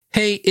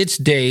Hey, it's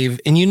Dave,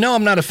 and you know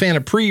I'm not a fan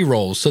of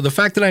pre-rolls, so the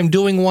fact that I'm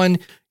doing one,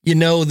 you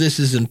know this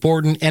is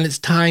important, and it's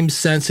time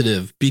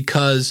sensitive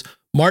because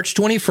March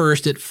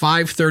 21st at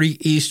 5:30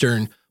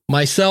 Eastern,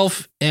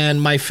 myself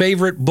and my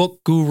favorite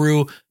book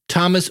guru,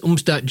 Thomas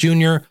Umstattd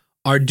Jr.,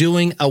 are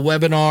doing a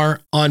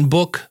webinar on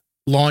book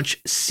launch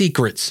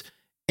secrets.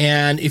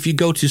 And if you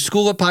go to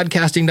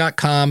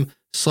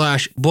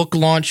schoolofpodcasting.com/book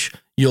launch,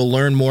 you'll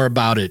learn more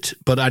about it.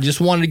 But I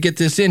just wanted to get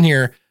this in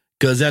here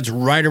because that's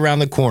right around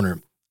the corner.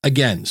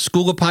 Again,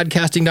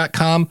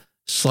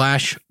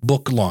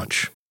 schoolofpodcasting.com/book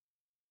launch.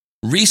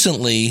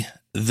 Recently,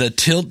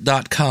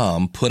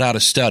 thetilt.com put out a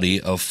study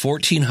of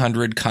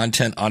 1,400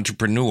 content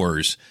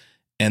entrepreneurs,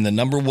 and the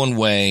number one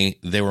way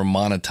they were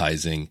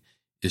monetizing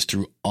is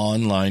through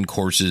online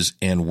courses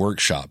and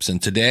workshops.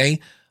 And today,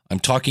 I'm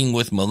talking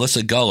with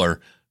Melissa Guller,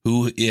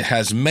 who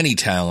has many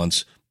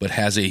talents, but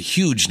has a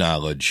huge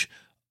knowledge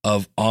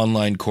of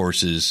online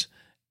courses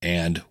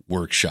and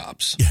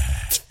workshops.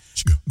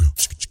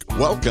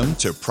 Welcome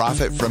to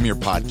Profit from Your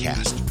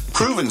Podcast.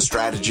 Proven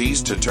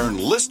strategies to turn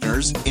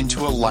listeners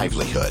into a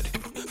livelihood.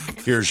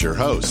 Here's your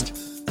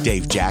host,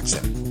 Dave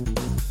Jackson.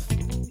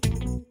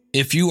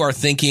 If you are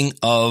thinking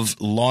of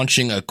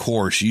launching a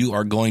course, you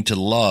are going to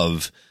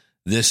love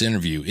this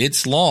interview.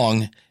 It's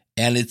long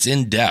and it's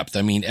in depth.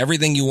 I mean,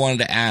 everything you wanted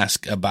to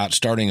ask about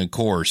starting a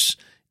course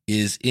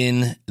is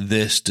in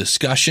this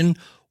discussion.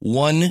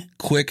 One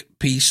quick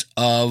piece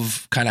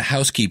of kind of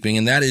housekeeping,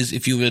 and that is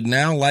if you would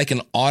now like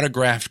an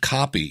autographed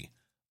copy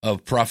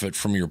of Profit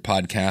from Your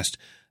Podcast,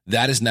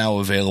 that is now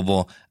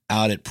available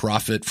out at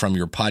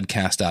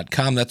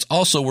profitfromyourpodcast.com. That's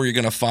also where you're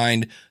going to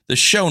find the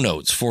show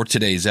notes for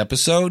today's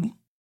episode.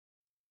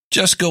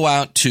 Just go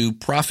out to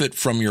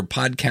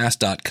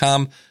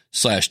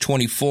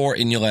profitfromyourpodcast.com/24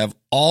 and you'll have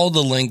all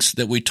the links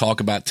that we talk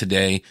about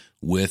today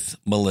with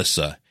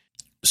Melissa.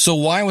 So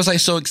why was I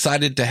so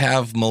excited to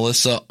have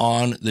Melissa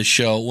on the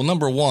show? Well,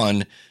 number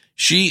one,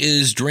 she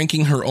is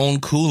drinking her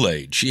own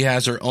Kool-Aid. She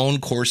has her own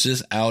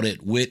courses out at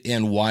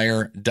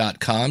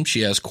witandwire.com.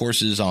 She has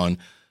courses on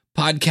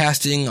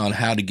podcasting, on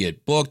how to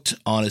get booked,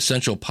 on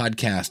essential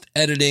podcast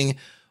editing.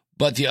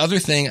 But the other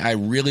thing I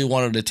really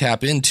wanted to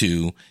tap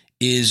into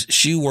is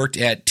she worked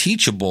at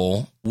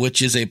Teachable,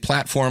 which is a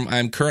platform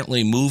I'm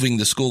currently moving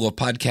the School of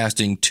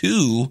Podcasting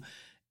to,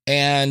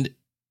 and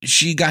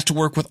she got to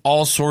work with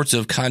all sorts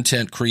of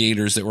content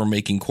creators that were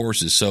making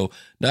courses. So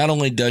not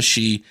only does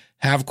she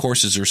have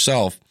courses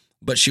herself,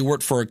 but she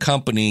worked for a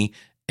company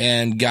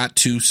and got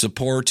to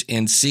support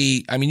and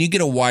see. I mean, you get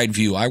a wide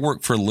view. I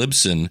work for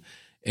Libsyn,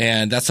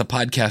 and that's a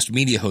podcast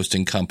media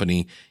hosting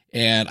company,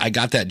 and I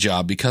got that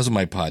job because of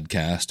my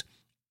podcast.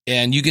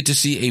 And you get to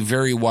see a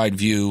very wide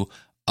view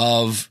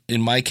of,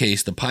 in my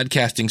case, the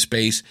podcasting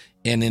space,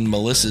 and in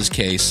Melissa's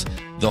case,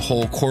 the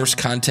whole course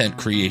content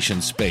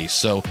creation space.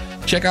 So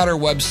check out our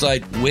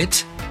website,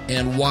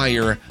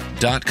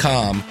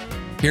 witandwire.com.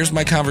 Here's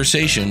my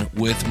conversation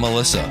with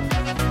Melissa.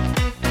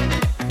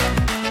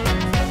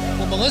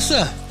 Well,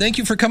 Melissa, thank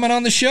you for coming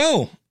on the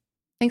show.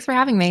 Thanks for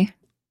having me.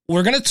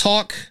 We're going to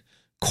talk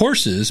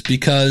courses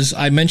because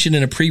I mentioned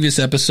in a previous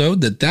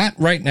episode that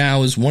right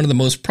now is one of the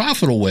most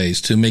profitable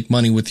ways to make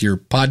money with your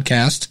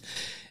podcast.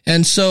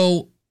 And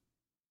so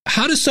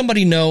how does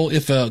somebody know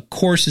if a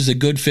course is a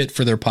good fit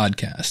for their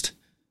podcast?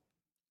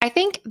 I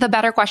think the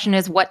better question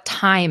is what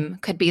time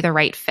could be the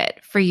right fit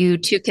for you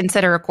to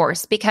consider a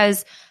course,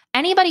 because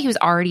anybody who's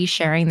already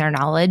sharing their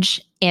knowledge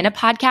in a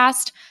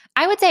podcast,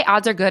 I would say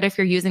odds are good if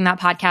you're using that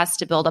podcast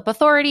to build up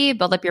authority,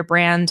 build up your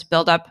brand,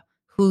 build up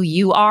who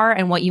you are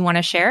and what you want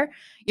to share.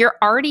 You're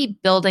already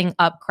building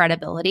up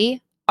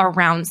credibility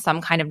around some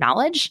kind of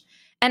knowledge.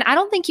 And I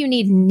don't think you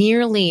need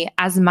nearly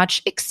as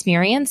much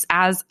experience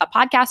as a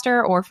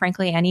podcaster or,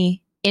 frankly,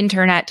 any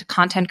internet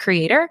content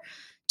creator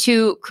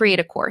to create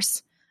a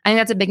course. I think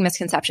that's a big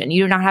misconception.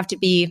 You do not have to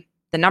be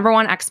the number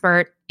one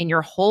expert in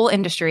your whole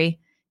industry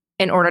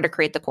in order to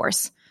create the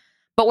course.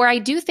 But where I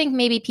do think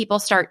maybe people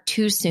start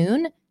too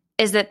soon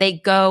is that they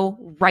go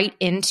right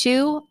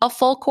into a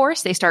full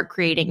course. They start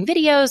creating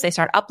videos, they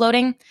start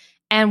uploading.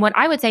 And what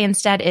I would say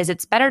instead is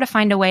it's better to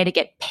find a way to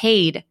get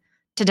paid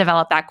to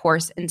develop that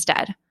course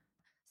instead.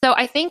 So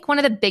I think one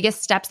of the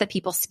biggest steps that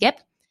people skip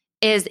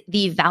is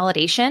the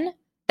validation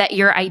that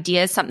your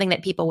idea is something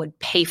that people would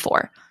pay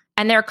for.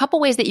 And there are a couple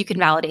ways that you can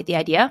validate the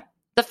idea.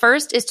 The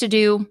first is to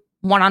do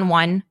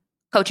one-on-one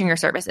coaching or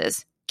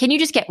services. Can you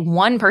just get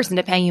one person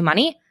to pay you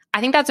money?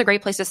 I think that's a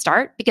great place to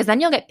start, because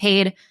then you'll get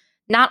paid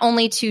not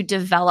only to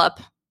develop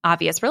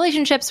obvious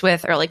relationships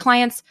with early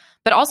clients,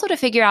 but also to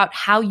figure out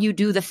how you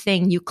do the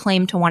thing you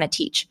claim to want to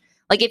teach.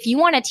 Like if you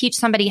want to teach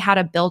somebody how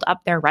to build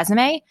up their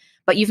resume,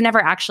 but you've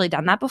never actually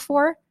done that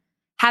before,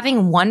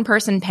 having one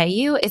person pay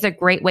you is a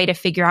great way to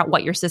figure out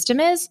what your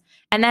system is.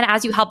 And then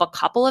as you help a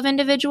couple of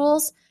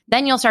individuals,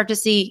 then you'll start to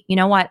see, you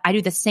know what, I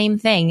do the same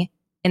thing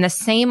in the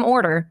same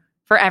order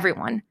for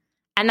everyone.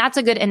 And that's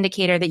a good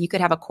indicator that you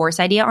could have a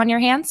course idea on your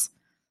hands.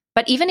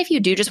 But even if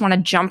you do just want to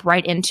jump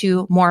right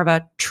into more of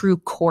a true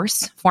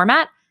course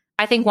format,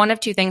 I think one of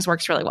two things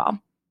works really well.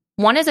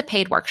 One is a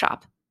paid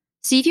workshop.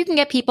 See if you can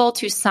get people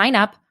to sign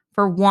up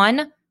for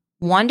one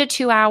 1 to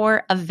 2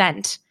 hour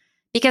event.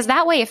 Because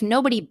that way, if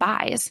nobody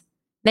buys,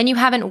 then you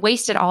haven't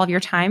wasted all of your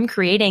time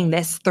creating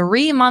this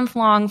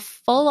 3-month-long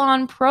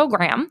full-on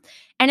program.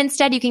 And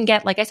instead, you can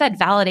get, like I said,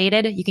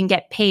 validated. You can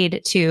get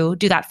paid to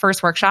do that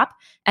first workshop.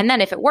 And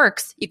then if it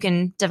works, you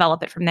can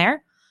develop it from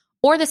there.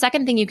 Or the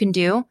second thing you can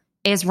do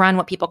is run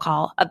what people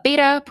call a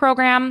beta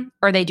program,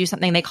 or they do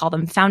something they call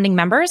them founding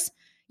members.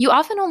 You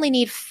often only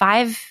need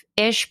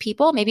 5-ish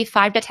people, maybe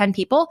 5 to 10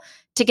 people,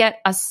 to get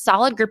a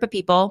solid group of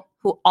people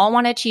who all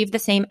want to achieve the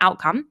same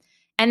outcome.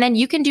 And then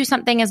you can do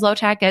something as low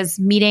tech as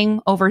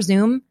meeting over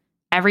Zoom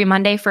every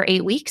Monday for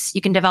 8 weeks.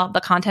 You can develop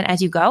the content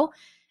as you go.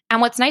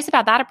 And what's nice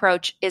about that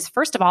approach is,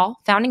 first of all,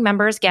 founding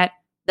members get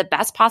the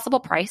best possible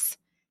price.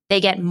 They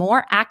get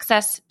more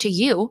access to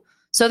you.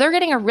 So they're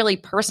getting a really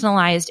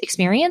personalized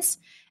experience,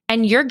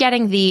 and you're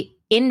getting the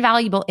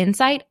invaluable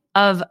insight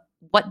of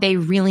what they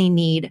really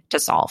need to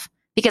solve.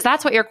 Because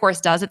that's what your course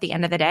does at the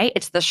end of the day.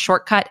 It's the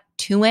shortcut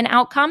to an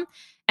outcome.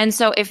 And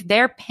so if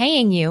they're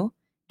paying you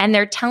and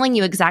they're telling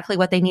you exactly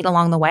what they need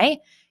along the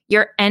way,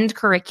 your end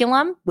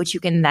curriculum, which you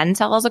can then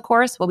sell as a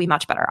course, will be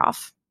much better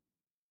off.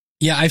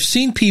 Yeah, I've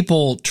seen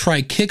people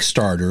try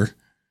Kickstarter,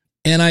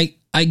 and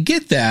I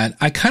get that.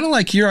 I kind of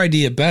like your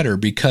idea better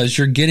because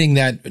you're getting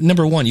that.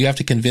 Number one, you have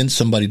to convince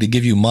somebody to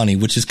give you money,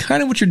 which is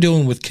kind of what you're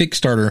doing with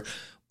Kickstarter.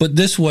 But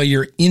this way,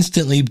 you're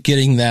instantly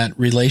getting that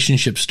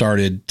relationship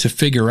started to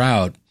figure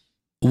out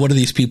what do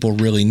these people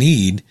really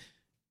need.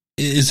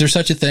 Is there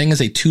such a thing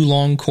as a too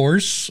long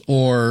course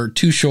or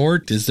too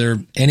short? Is there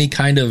any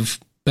kind of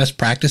best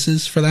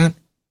practices for that?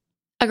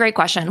 A great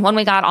question. One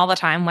we got all the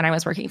time when I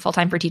was working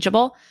full-time for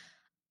Teachable.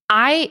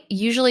 I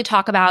usually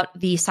talk about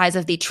the size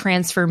of the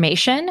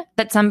transformation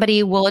that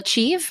somebody will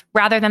achieve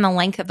rather than the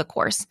length of the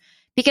course.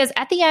 Because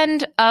at the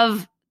end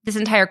of this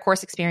entire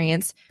course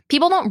experience,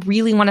 people don't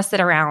really want to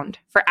sit around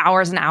for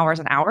hours and hours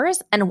and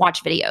hours and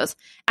watch videos.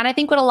 And I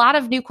think what a lot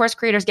of new course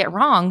creators get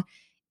wrong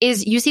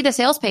is you see the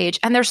sales page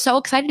and they're so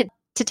excited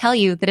to tell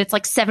you that it's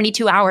like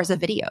 72 hours of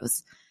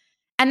videos.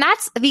 And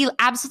that's the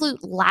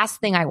absolute last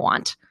thing I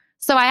want.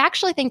 So I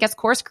actually think as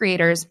course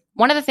creators,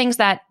 one of the things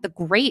that the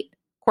great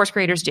course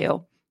creators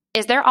do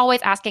is they're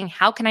always asking,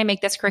 how can I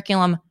make this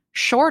curriculum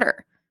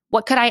shorter?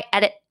 What could I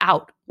edit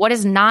out? What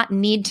does not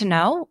need to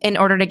know in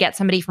order to get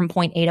somebody from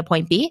point A to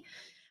point B?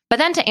 But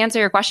then to answer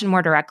your question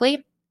more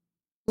directly,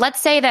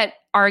 let's say that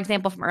our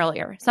example from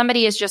earlier,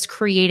 somebody is just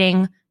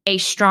creating a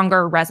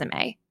stronger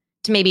resume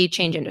to maybe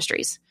change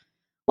industries.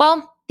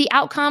 Well, the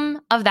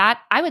outcome of that,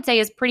 I would say,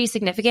 is pretty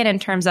significant in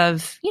terms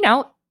of,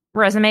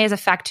 resumes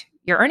affect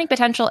your earning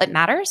potential. It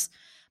matters.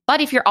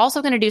 But if you're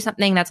also going to do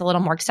something that's a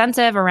little more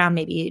extensive around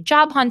maybe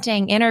job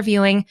hunting,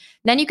 interviewing,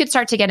 then you could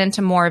start to get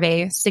into more of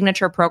a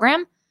signature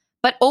program.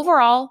 But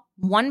overall,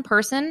 one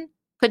person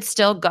could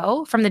still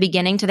go from the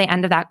beginning to the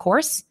end of that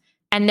course,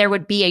 and there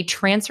would be a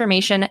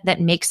transformation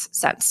that makes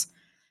sense.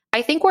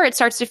 I think where it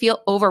starts to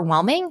feel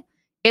overwhelming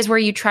is where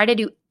you try to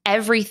do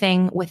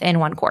everything within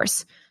one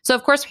course. So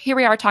of course, here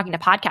we are talking to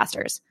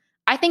podcasters.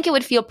 I think it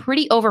would feel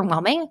pretty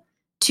overwhelming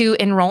to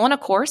enroll in a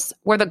course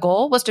where the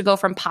goal was to go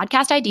from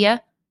podcast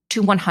idea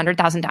to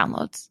 100,000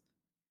 downloads.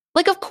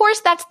 Like, of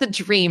course, that's the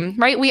dream,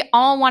 right? We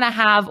all want to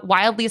have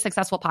wildly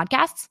successful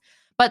podcasts,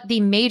 but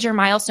the major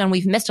milestone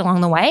we've missed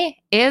along the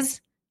way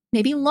is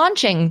maybe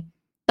launching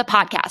the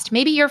podcast,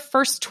 maybe your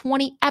first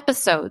 20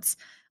 episodes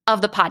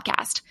of the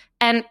podcast.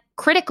 And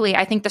critically,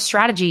 I think the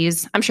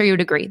strategies, I'm sure you would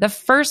agree, the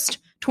first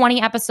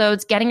 20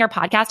 episodes, getting your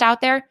podcast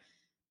out there,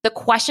 the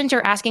questions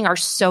you're asking are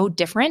so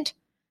different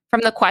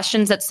from the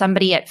questions that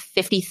somebody at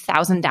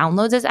 50,000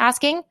 downloads is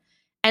asking.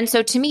 And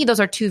so to me, those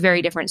are two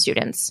very different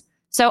students.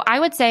 So I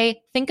would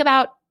say, think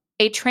about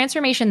a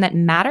transformation that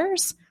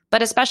matters,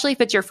 but especially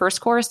if it's your first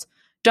course,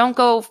 don't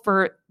go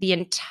for the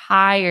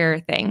entire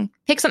thing.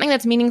 Pick something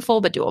that's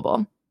meaningful but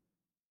doable.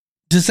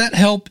 Does that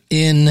help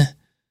in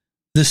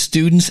the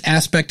students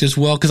aspect as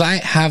well? Because I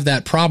have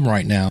that problem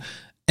right now.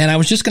 And I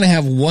was just going to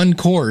have one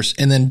course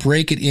and then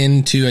break it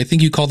into, I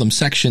think you call them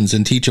sections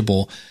in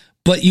Teachable,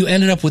 but you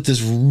ended up with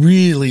this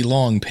really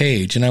long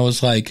page. And I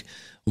was like,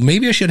 well,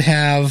 maybe I should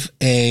have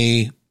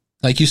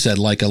like you said,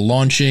 like a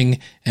launching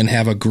and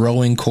have a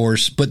growing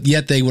course, but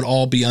yet they would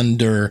all be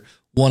under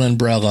one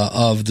umbrella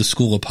of the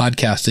School of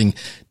Podcasting.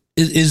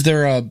 Is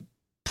there a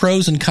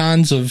pros and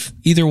cons of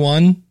either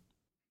one?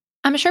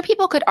 I'm sure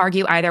people could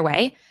argue either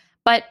way,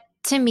 but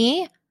to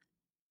me,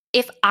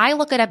 if I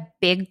look at a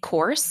big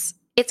course,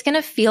 it's going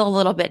to feel a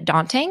little bit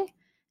daunting.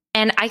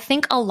 And I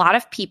think a lot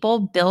of people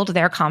build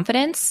their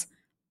confidence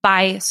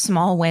by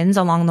small wins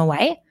along the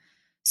way.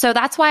 So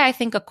that's why I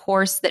think a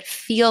course that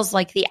feels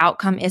like the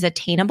outcome is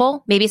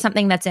attainable, maybe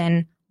something that's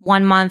in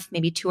 1 month,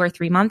 maybe 2 or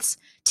 3 months,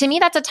 to me,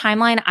 that's a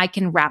timeline I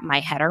can wrap my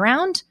head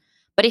around.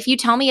 But if you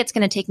tell me it's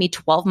going to take me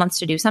 12 months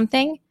to do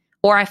something,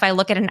 or if I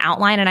look at an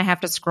outline and I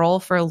have to scroll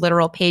for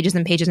literal pages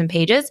and pages and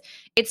pages,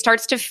 it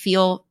starts to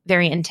feel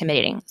very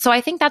intimidating. So I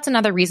think that's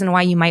another reason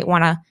why you might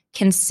want to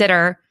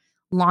consider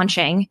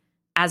launching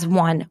as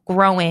one,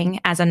 growing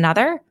as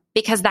another,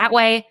 because that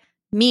way,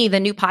 me, the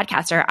new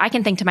podcaster, I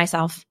can think to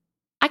myself,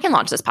 I can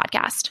launch this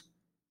podcast.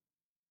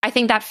 I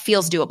think that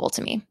feels doable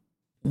to me.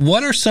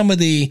 what are some of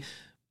the,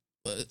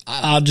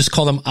 I'll just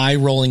call them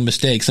eye-rolling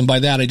mistakes. And by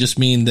that, I just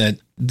mean that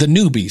the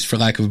newbies, for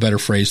lack of a better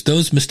phrase,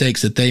 those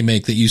mistakes that they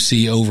make that you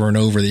see over and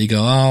over that you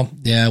go, oh,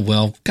 yeah,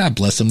 well, God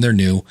bless them. They're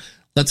new.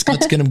 Let's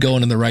get them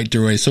going in the right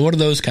direction. So what are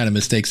those kind of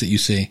mistakes that you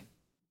see?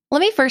 Let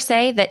me first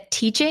say that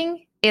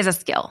teaching is a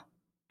skill.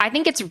 I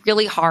think it's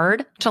really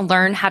hard to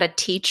learn how to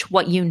teach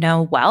what you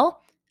know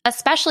well,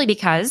 especially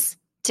because,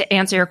 to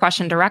answer your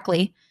question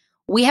directly,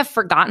 we have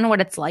forgotten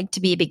what it's like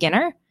to be a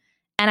beginner.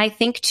 And I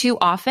think too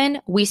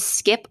often we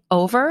skip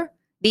over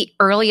the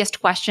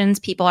earliest questions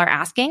people are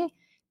asking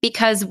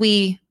because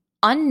we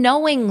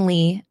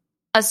unknowingly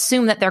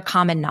assume that they're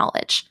common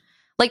knowledge.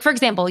 Like, for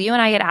example, you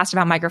and I get asked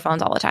about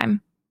microphones all the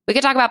time. We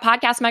could talk about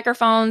podcast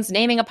microphones,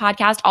 naming a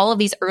podcast, all of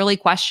these early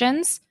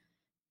questions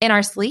in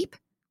our sleep.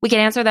 We can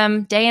answer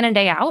them day in and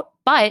day out,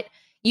 but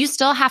you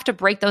still have to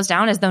break those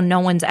down as though no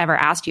one's ever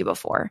asked you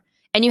before.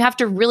 And you have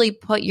to really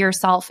put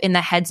yourself in the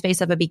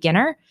headspace of a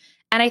beginner.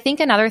 And I think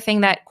another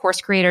thing that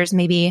course creators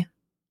maybe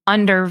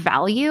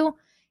undervalue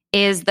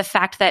is the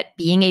fact that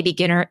being a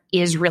beginner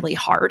is really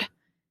hard.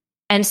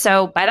 And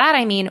so by that,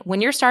 I mean,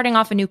 when you're starting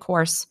off a new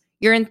course,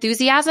 your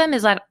enthusiasm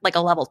is at like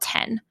a level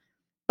 10,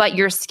 but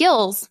your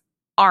skills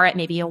are at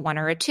maybe a 1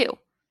 or a 2.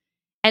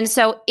 And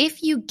so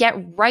if you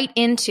get right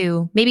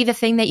into maybe the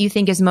thing that you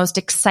think is most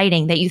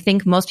exciting, that you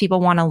think most people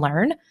want to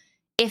learn,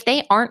 if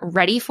they aren't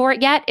ready for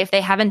it yet, if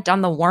they haven't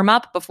done the warm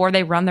up before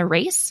they run the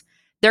race,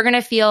 they're going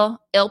to feel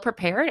ill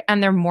prepared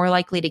and they're more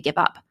likely to give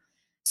up.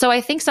 So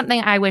I think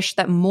something I wish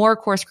that more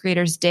course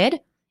creators did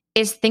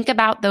is think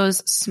about those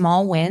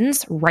small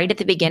wins right at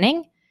the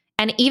beginning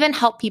and even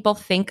help people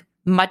think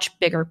much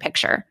bigger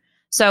picture.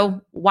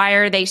 So why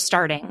are they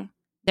starting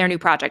their new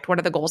project? What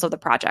are the goals of the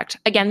project?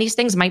 Again, these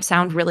things might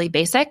sound really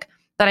basic,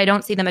 but I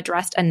don't see them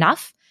addressed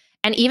enough.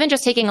 And even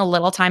just taking a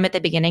little time at the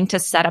beginning to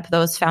set up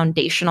those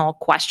foundational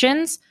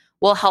questions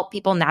will help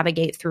people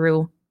navigate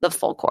through the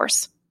full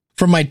course.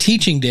 From my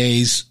teaching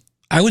days,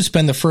 I would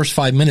spend the first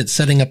 5 minutes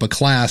setting up a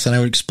class, and I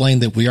would explain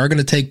that we are going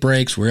to take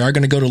breaks. We are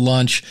going to go to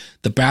lunch.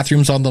 The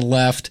bathroom's on the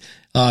left.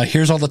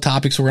 Here's all the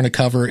topics we're going to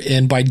cover.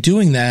 And by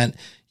doing that,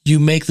 you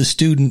make the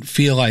student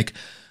feel like,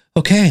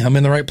 okay, I'm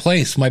in the right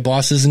place. My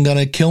boss isn't going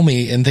to kill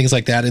me and things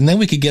like that. And then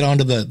we could get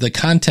onto the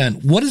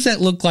content. What does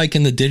that look like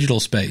in the digital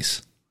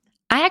space?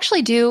 I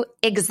actually do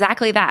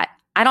exactly that.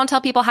 I don't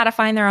tell people how to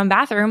find their own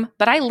bathroom,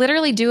 but I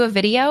literally do a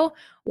video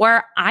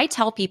where I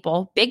tell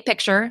people, big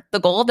picture, the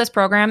goal of this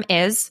program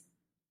is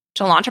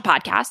to launch a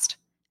podcast.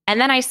 And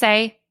then I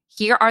say,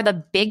 here are the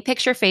big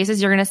picture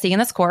phases you're going to see in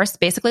this course,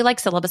 basically like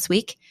syllabus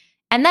week.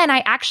 And then I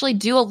actually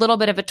do a little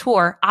bit of a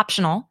tour,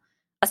 optional,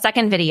 a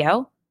second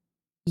video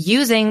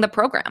using the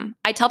program.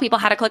 I tell people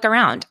how to click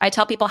around. I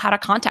tell people how to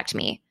contact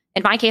me.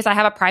 In my case, I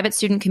have a private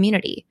student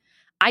community.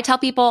 I tell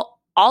people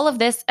all of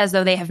this as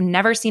though they have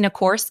never seen a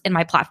course in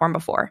my platform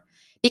before.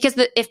 Because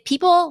if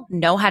people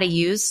know how to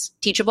use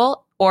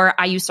Teachable, or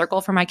I use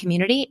Circle for my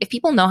community, if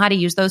people know how to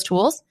use those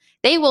tools,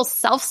 they will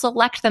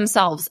self-select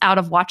themselves out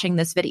of watching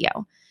this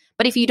video.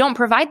 But if you don't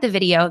provide the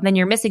video, then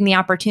you're missing the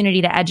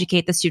opportunity to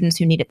educate the students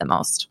who need it the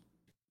most.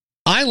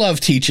 I love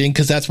teaching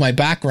because that's my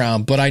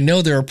background, but I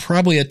know there are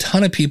probably a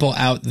ton of people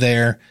out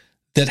there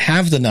that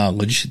have the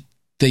knowledge.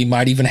 They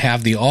might even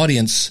have the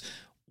audience.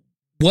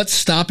 What's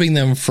stopping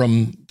them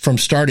from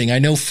starting? I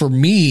know for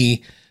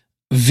me,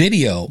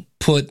 video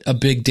put a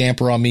big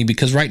damper on me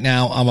because right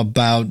now I'm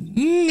about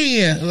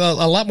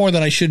a lot more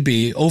than I should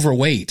be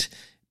overweight,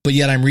 but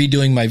yet I'm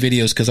redoing my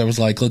videos because I was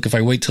like, look, if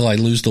I wait till I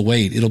lose the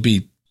weight, it'll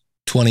be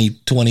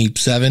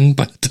 2027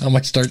 by the time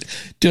I start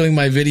doing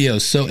my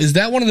videos. So is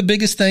that one of the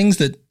biggest things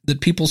that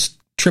people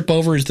trip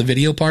over is the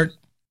video part?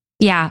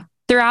 Yeah.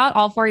 Throughout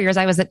all 4 years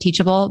I was at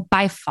Teachable,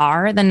 by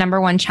far the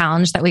number one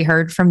challenge that we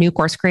heard from new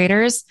course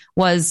creators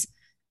was,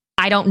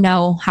 I don't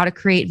know how to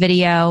create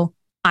video.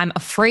 I'm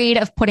afraid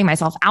of putting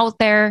myself out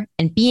there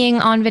and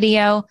being on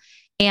video.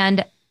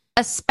 And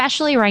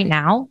especially right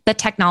now, the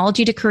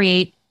technology to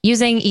create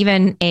using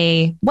even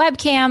a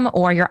webcam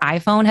or your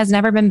iPhone has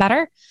never been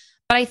better.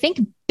 But I think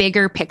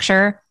bigger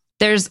picture,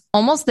 there's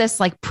almost this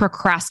like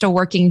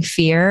working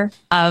fear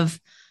of,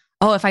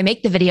 oh, if I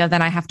make the video,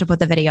 then I have to put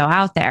the video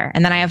out there.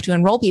 And then I have to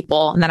enroll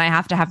people. And then I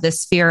have to have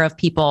this fear of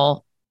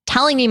people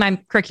telling me my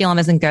curriculum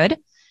isn't good.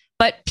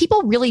 But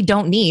people really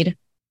don't need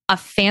a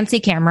fancy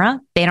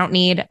camera. They don't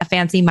need a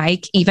fancy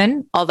mic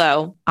even,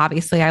 although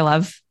obviously I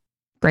love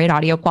great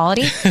audio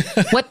quality.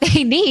 What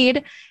they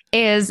need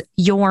is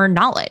your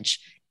knowledge.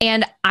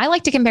 And I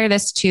like to compare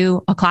this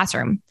to a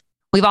classroom.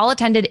 We've all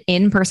attended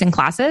in-person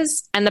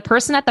classes, and the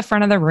person at the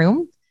front of the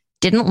room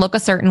didn't look a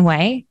certain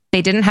way.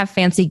 They didn't have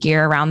fancy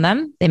gear around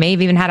them. They may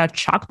have even had a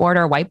chalkboard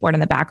or a whiteboard in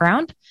the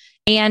background.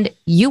 And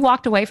you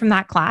walked away from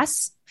that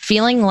class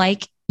feeling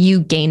like you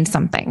gained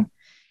something.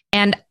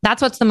 And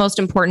that's what's the most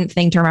important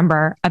thing to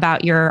remember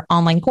about your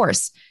online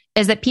course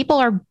is that people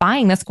are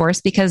buying this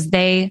course because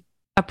they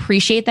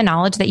appreciate the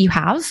knowledge that you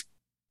have.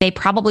 They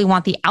probably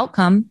want the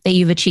outcome that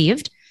you've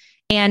achieved.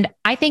 And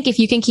I think if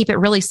you can keep it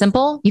really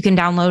simple, you can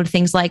download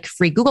things like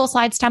free Google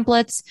Slides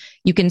templates.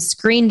 You can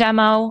screen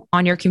demo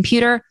on your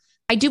computer.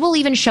 I do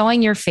believe in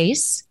showing your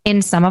face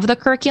in some of the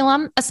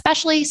curriculum,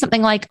 especially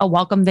something like a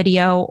welcome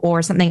video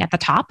or something at the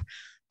top,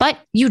 but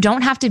you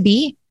don't have to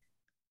be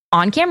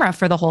on camera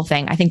for the whole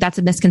thing. I think that's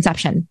a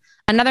misconception.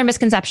 Another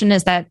misconception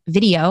is that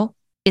video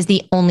is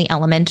the only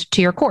element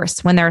to your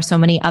course when there are so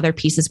many other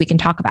pieces we can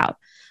talk about.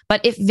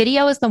 But if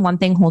video is the one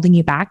thing holding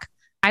you back,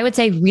 I would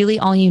say really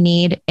all you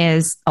need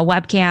is a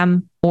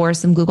webcam or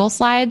some Google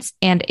Slides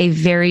and a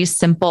very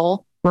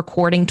simple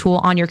recording tool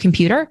on your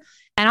computer.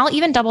 And I'll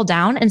even double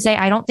down and say,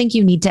 I don't think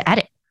you need to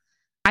edit.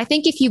 I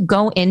think if you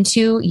go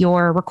into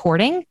your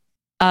recording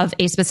of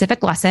a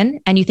specific lesson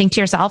and you think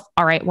to yourself,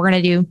 all right, we're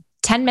going to do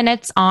 10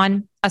 minutes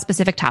on a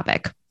specific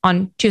topic,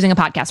 on choosing a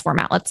podcast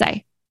format, let's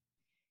say,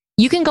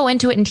 you can go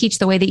into it and teach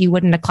the way that you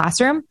would in a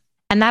classroom.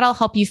 And that'll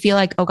help you feel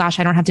like, oh gosh,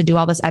 I don't have to do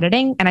all this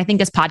editing. And I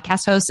think as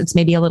podcast hosts, it's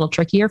maybe a little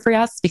trickier for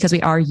us because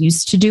we are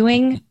used to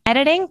doing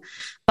editing,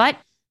 but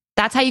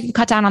that's how you can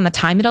cut down on the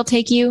time it'll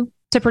take you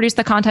to produce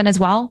the content as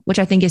well, which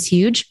I think is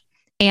huge.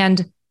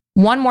 And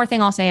one more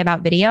thing I'll say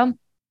about video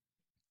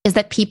is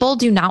that people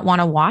do not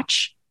want to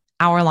watch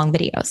hour-long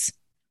videos.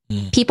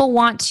 People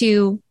want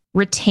to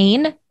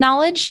retain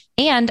knowledge.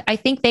 And I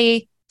think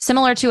they,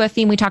 similar to a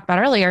theme we talked about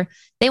earlier,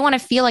 they want to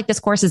feel like this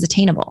course is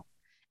attainable.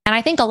 And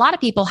I think a lot of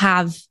people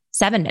have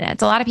 7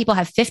 minutes. A lot of people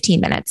have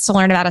 15 minutes to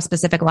learn about a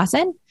specific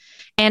lesson.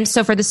 And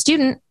so for the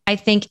student, I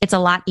think it's a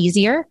lot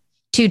easier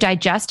to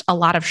digest a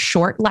lot of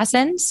short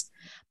lessons.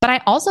 But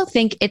I also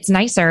think it's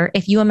nicer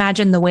if you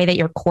imagine the way that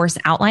your course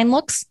outline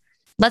looks.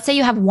 Let's say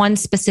you have one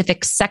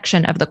specific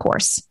section of the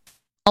course.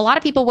 A lot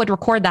of people would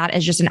record that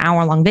as just an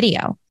hour-long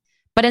video.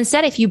 But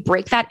instead, if you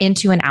break that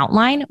into an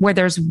outline where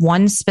there's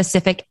one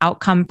specific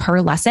outcome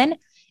per lesson,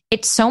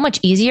 it's so much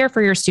easier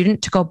for your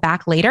student to go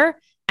back later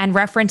and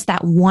reference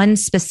that one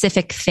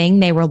specific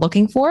thing they were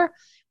looking for,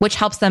 which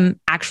helps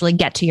them actually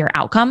get to your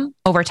outcome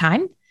over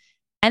time.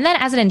 And then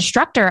as an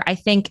instructor, I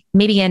think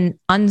maybe an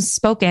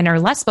unspoken or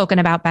less spoken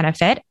about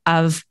benefit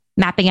of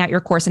mapping out your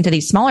course into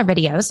these smaller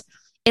videos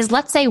is,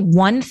 let's say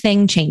one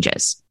thing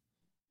changes.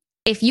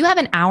 If you have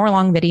an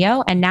hour-long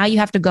video and now you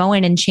have to go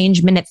in and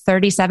change minute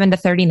 37 to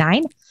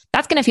 39,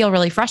 that's going to feel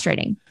really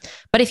frustrating.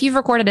 But if you've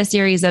recorded a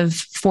series of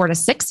 4 to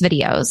 6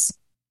 videos,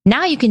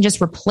 now you can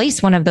just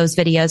replace one of those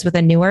videos with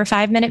a newer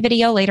 5-minute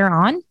video later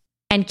on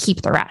and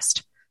keep the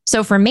rest.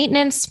 So for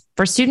maintenance,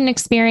 for student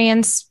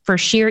experience, for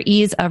sheer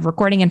ease of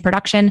recording and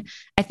production,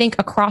 I think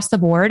across the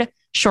board,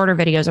 shorter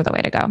videos are the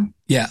way to go.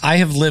 Yeah, I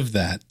have lived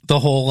that. The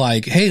whole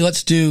like, hey,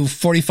 let's do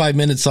 45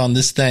 minutes on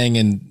this thing.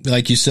 And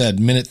like you said,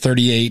 minute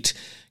 38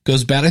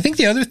 goes bad. I think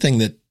the other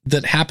thing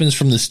that happens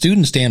from the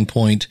student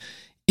standpoint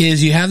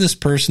is you have this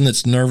person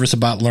that's nervous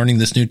about learning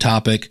this new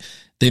topic.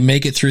 They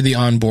make it through the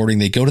onboarding.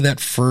 They go to that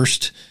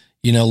first,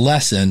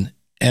 lesson.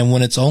 And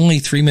when it's only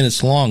 3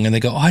 minutes long and they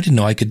go, oh, I didn't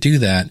know I could do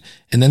that.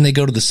 And then they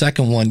go to the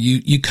second one,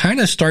 you kind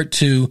of start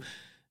to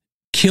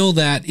kill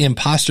that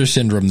imposter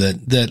syndrome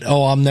that,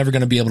 oh, I'm never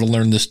going to be able to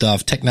learn this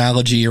stuff.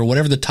 Technology or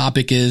whatever the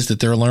topic is that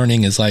they're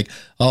learning is like,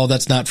 oh,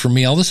 that's not for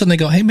me. All of a sudden they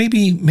go, hey,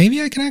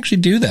 maybe I can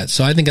actually do that.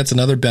 So I think that's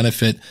another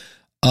benefit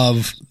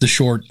of the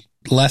short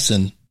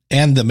lesson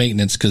and the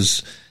maintenance.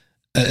 Cause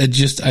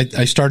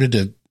I started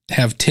to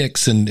have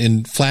tics and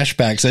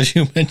flashbacks as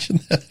you mentioned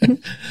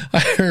that.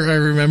 I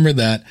remember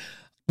that.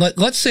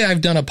 Let's say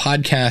I've done a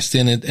podcast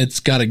and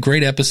it's got a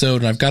great episode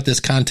and I've got this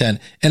content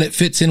and it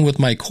fits in with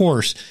my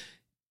course.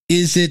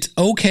 Is it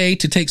okay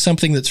to take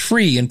something that's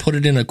free and put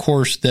it in a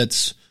course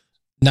that's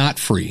not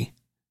free?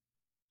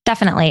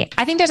 Definitely.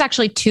 I think there's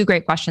actually 2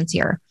 great questions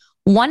here.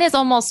 One is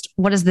almost,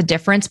 what is the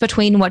difference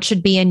between what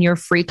should be in your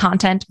free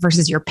content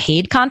versus your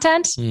paid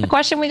content? A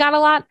question we got a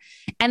lot.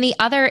 And the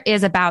other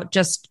is about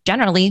just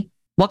generally,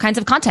 what kinds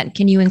of content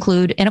can you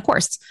include in a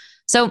course?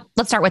 So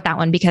let's start with that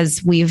one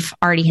because we've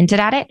already hinted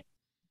at it.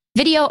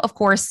 Video, of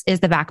course,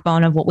 is the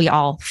backbone of what we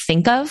all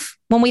think of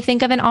when we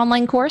think of an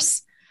online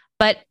course.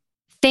 But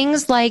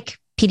things like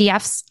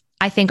PDFs,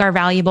 I think are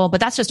valuable, but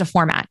that's just a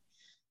format.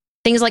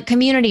 Things like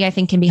community, I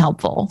think can be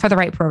helpful for the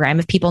right program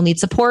if people need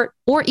support,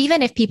 or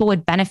even if people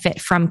would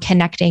benefit from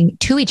connecting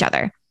to each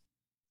other.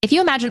 If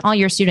you imagine all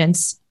your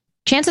students,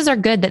 chances are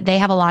good that they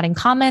have a lot in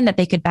common, that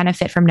they could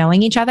benefit from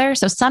knowing each other.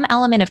 So some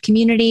element of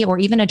community or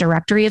even a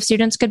directory of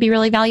students could be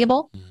really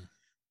valuable.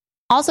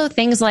 Also,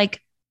 things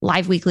like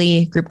live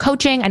weekly group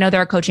coaching. I know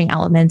there are coaching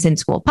elements in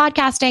school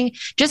podcasting.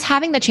 Just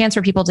having the chance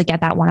for people to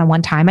get that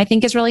one-on-one time, I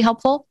think is really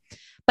helpful.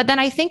 But then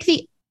I think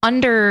the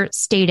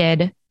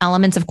understated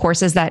elements of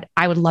courses that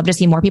I would love to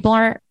see more people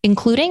are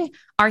including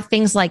are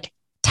things like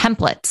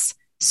templates,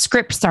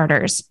 script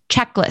starters,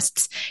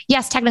 checklists.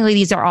 Yes, technically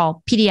these are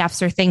all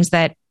PDFs or things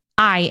that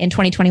I in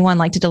 2021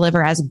 like to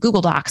deliver as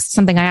Google Docs,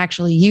 something I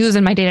actually use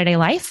in my day-to-day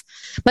life,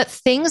 but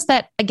things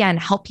that again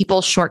help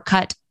people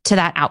shortcut to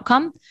that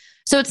outcome.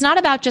 So it's not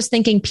about just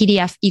thinking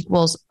PDF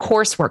equals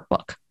course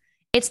workbook.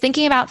 It's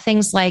thinking about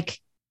things like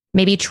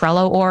maybe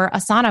Trello or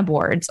Asana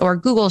boards or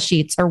Google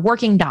Sheets or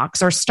working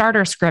docs or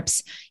starter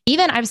scripts.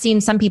 Even I've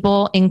seen some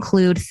people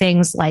include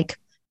things like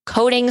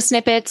coding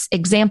snippets,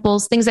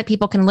 examples, things that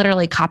people can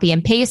literally copy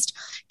and paste?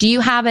 Do you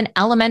have an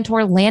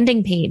Elementor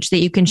landing page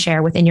that you can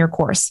share within your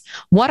course?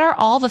 What are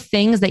all the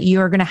things that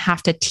you are going to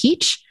have to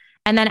teach?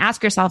 And then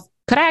ask yourself,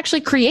 could I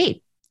actually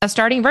create a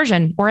starting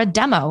version or a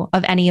demo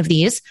of any of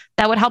these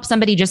that would help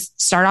somebody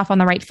just start off on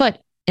the right foot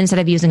instead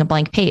of using a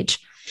blank page?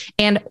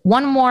 And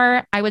one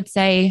more, I would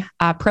say,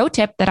 pro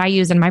tip that I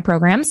use in my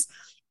programs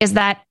is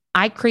that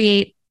I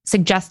create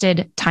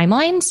suggested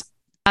timelines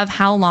of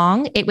how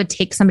long it would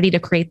take somebody to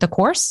create the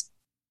course.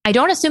 I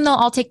don't assume they'll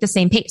all take the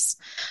same pace.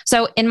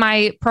 So in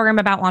my program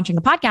about launching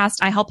a podcast,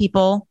 I help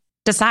people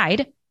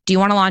decide, do you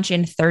want to launch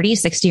in 30,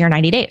 60, or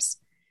 90 days?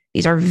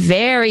 These are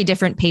very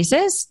different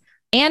paces,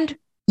 and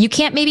you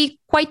can't maybe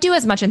quite do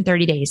as much in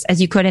 30 days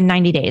as you could in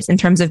 90 days in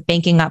terms of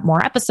banking up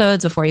more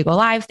episodes before you go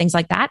live, things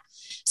like that.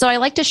 So I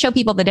like to show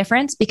people the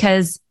difference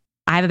because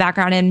I have a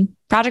background in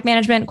project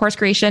management, course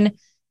creation.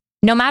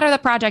 No matter the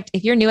project,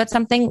 if you're new at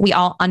something, we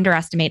all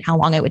underestimate how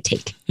long it would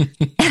take.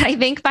 And I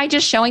think by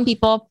just showing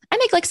people, I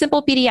make like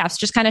simple PDFs,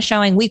 just kind of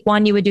showing week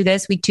 1, you would do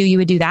this, week 2, you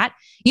would do that.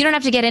 You don't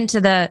have to get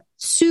into the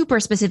super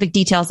specific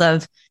details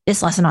of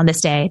this lesson on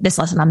this day, this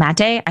lesson on that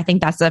day. I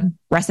think that's a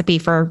recipe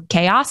for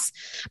chaos,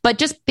 but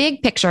just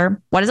big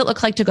picture. What does it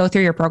look like to go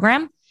through your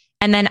program?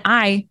 And then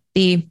I,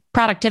 the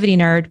productivity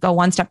nerd, go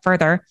one step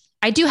further.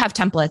 I do have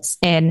templates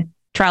in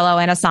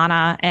Trello and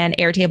Asana and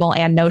Airtable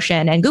and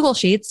Notion and Google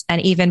Sheets and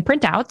even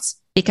printouts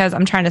because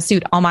I'm trying to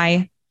suit all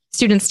my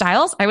student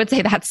styles. I would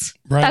say that's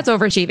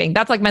overachieving.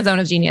 That's like my zone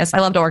of genius. I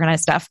love to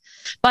organize stuff,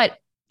 but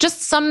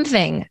just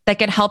something that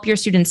could help your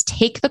students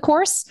take the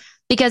course,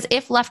 because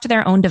if left to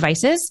their own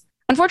devices,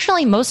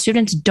 unfortunately, most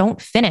students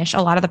don't finish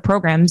a lot of the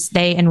programs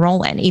they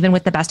enroll in, even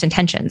with the best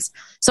intentions.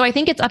 So I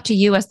think it's up to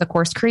you as the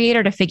course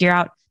creator to figure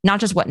out not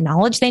just what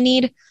knowledge they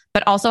need,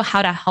 but also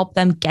how to help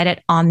them get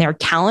it on their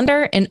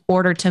calendar in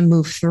order to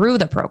move through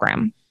the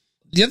program.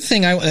 The other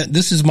thing,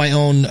 this is my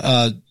own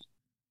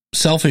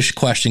selfish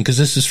question, because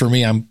this is for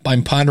me.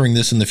 I'm pondering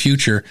this in the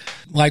future.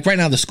 Like right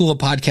now, the School of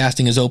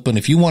Podcasting is open.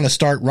 If you want to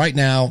start right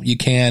now, you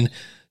can.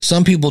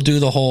 Some people do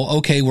the whole,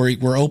 okay,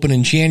 we're open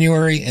in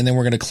January and then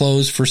we're going to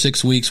close for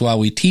 6 weeks while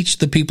we teach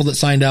the people that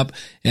signed up.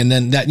 And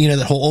then that,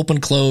 that whole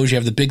open close, you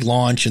have the big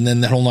launch and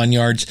then that whole 9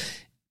 yards.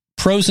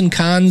 Pros and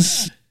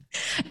cons.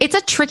 It's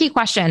a tricky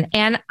question.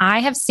 And I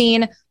have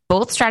seen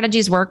both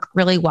strategies work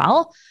really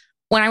well.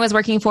 When I was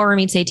working for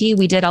Ramit Sethi,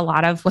 we did a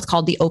lot of what's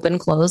called the open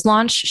close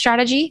launch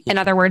strategy. In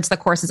other words, the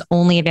course is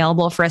only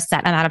available for a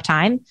set amount of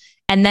time,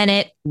 and then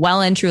it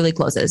well and truly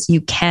closes.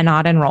 You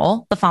cannot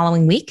enroll the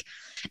following week.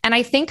 And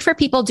I think for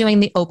people doing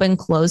the open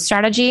close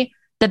strategy,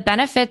 the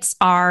benefits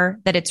are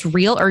that it's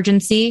real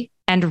urgency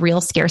and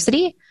real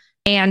scarcity,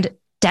 and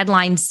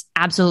deadlines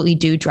absolutely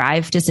do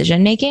drive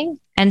decision making.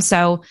 And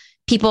so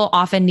people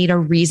often need a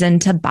reason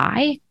to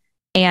buy,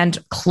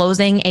 and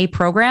closing a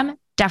program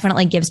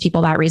definitely gives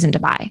people that reason to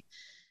buy.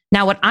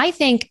 Now, what I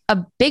think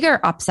a bigger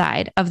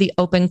upside of the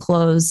open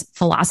close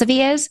philosophy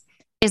is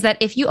that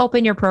if you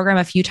open your program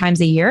a few times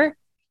a year,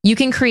 you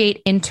can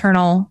create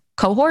internal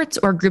cohorts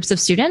or groups of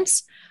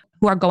students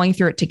who are going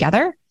through it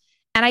together.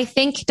 And I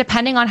think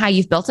depending on how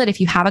you've built it, if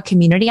you have a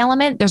community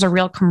element, there's a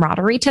real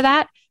camaraderie to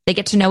that. They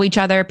get to know each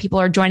other. People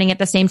are joining at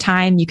the same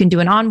time. You can do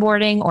an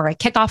onboarding or a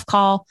kickoff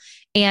call.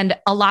 And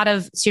a lot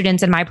of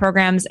students in my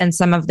programs and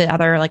some of the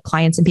other like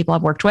clients and people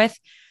I've worked with,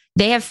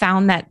 they have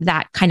found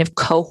that kind of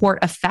cohort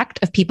effect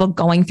of people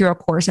going through a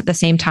course at the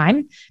same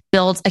time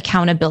builds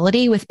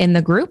accountability within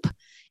the group.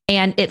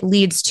 And it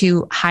leads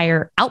to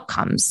higher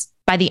outcomes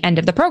by the end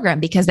of the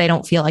program because they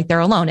don't feel like they're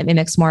alone. It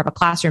mimics more of a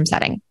classroom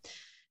setting.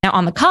 Now,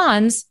 on the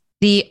cons,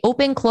 the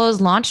open close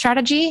launch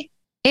strategy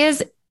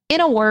is, in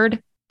a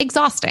word,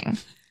 exhausting.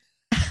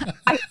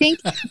 I think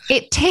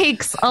it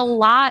takes a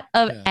lot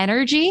of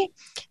energy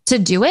to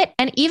do it.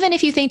 And even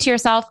if you think to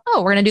yourself,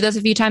 oh, we're going to do this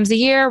a few times a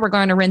year, we're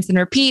going to rinse and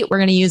repeat, we're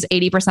going to use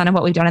 80% of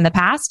what we've done in the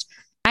past,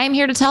 I am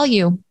here to tell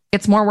you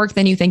it's more work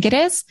than you think it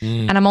is.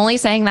 And I'm only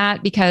saying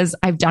that because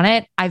I've done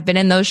it. I've been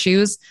in those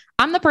shoes.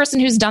 I'm the person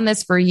who's done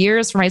this for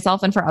years for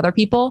myself and for other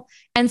people.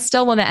 And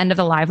still when the end of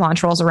the live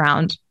launch rolls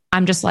around,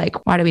 I'm just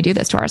like, why do we do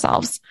this to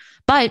ourselves?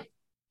 But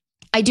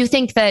I do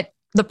think that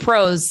the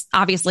pros,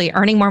 obviously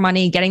earning more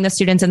money, getting the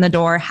students in the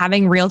door,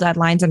 having real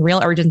deadlines and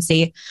real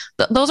urgency,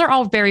 those are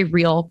all very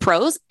real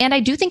pros. And I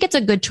do think it's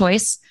a good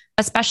choice,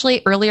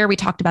 especially earlier we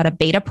talked about a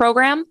beta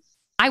program.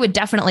 I would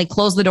definitely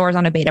close the doors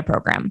on a beta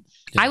program.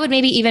 Yeah. I would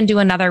maybe even do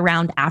another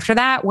round after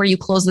that where you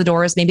close the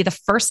doors maybe the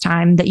first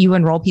time that you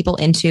enroll people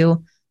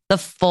into the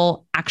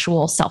full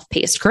actual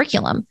self-paced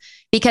curriculum,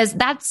 because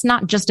that's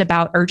not just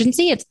about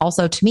urgency. It's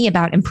also, to me,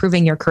 about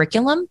improving your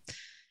curriculum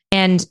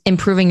and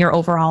improving your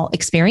overall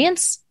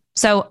experience.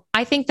 So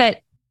I think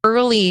that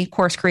early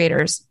course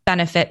creators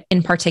benefit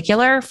in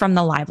particular from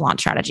the live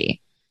launch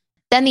strategy.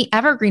 Then the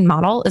evergreen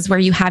model is where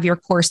you have your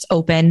course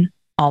open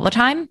all the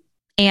time.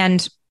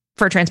 And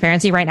for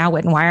transparency, right now,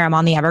 Wit and Wire, I'm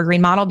on the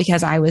evergreen model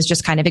because I was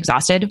just kind of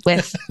exhausted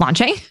with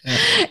launching.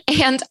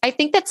 And I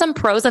think that some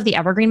pros of the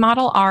evergreen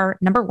model are,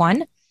 number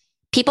one,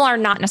 people are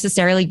not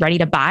necessarily ready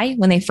to buy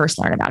when they first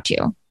learn about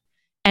you.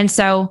 And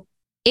so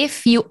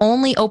if you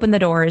only open the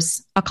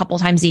doors a couple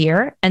times a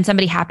year and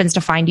somebody happens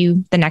to find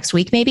you the next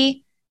week,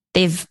 maybe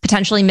they've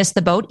potentially missed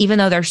the boat, even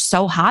though they're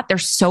so hot, they're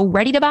so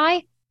ready to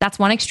buy. That's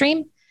one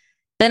extreme.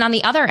 Then on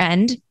the other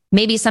end,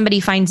 maybe somebody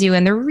finds you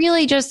and they're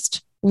really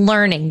just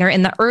learning. They're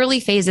in the early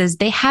phases.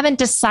 They haven't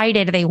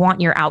decided they want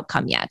your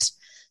outcome yet.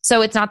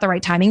 So it's not the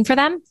right timing for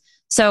them.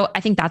 So I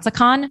think that's a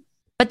con.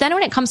 But then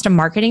when it comes to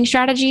marketing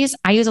strategies,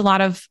 I use a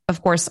lot of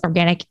course,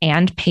 organic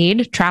and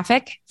paid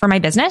traffic for my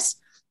business.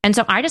 And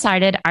so I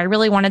decided I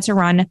really wanted to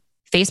run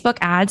Facebook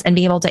ads and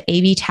be able to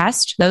A/B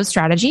test those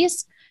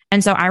strategies.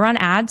 And so I run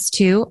ads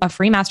to a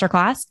free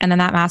masterclass, and then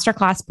that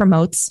masterclass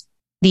promotes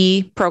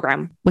the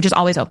program, which is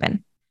always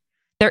open.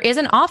 There is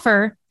an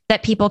offer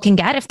that people can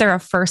get if they're a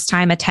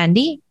first-time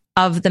attendee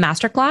of the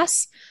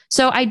masterclass.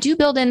 So I do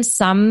build in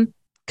some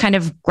kind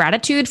of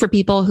gratitude for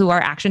people who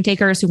are action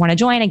takers who want to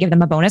join and give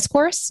them a bonus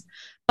course,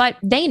 but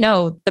they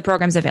know the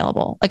program's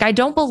available. Like, I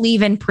don't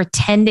believe in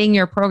pretending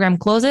your program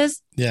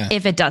closes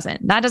if it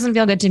doesn't. That doesn't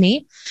feel good to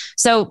me.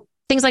 So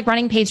things like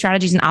running paid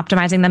strategies and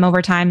optimizing them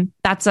over time,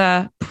 that's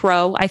a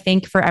pro, I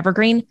think, for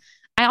Evergreen.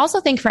 I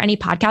also think for any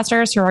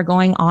podcasters who are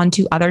going on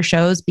to other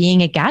shows,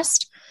 being a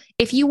guest,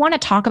 if you want to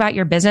talk about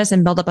your business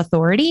and build up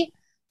authority,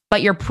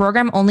 but your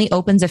program only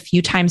opens a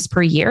few times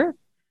per year,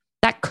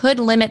 that could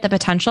limit the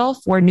potential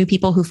for new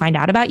people who find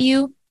out about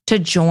you to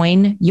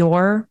join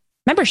your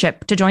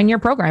membership, to join your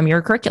program,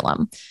 your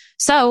curriculum.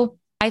 So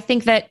I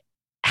think that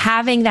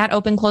having that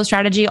open close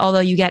strategy, although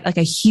you get like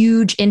a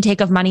huge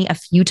intake of money a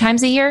few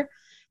times a year,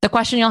 the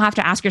question you'll have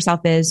to ask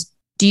yourself is,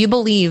 do you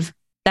believe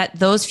that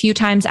those few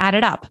times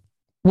added up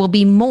will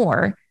be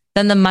more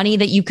than the money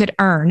that you could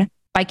earn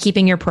by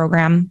keeping your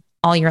program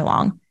all year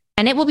long?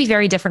 And it will be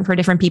very different for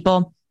different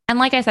people. And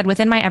like I said,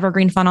 within my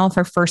Evergreen funnel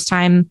for first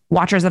time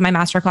watchers of my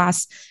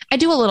masterclass, I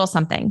do a little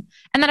something.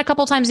 And then a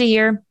couple times a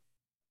year,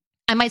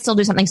 I might still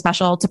do something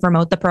special to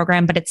promote the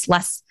program, but it's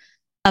less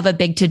of a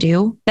big to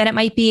do than it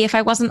might be if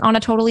I wasn't on a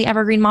totally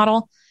Evergreen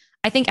model.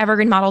 I think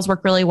Evergreen models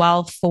work really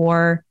well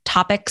for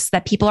topics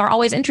that people are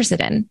always interested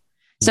in.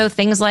 So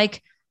things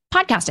like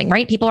podcasting,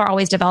 right? People are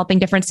always developing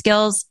different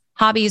skills,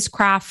 hobbies,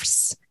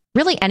 crafts,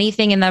 really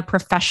anything in the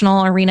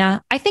professional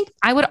arena. I think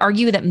I would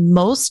argue that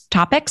most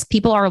topics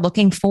people are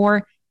looking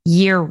for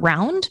year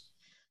round.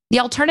 The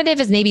alternative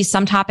is maybe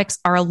some topics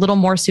are a little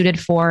more suited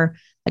for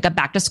like a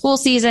back to school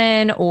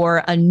season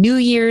or a New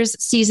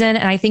Year's season.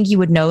 And I think you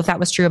would know if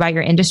that was true about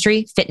your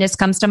industry. Fitness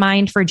comes to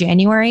mind for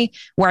January,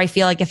 where I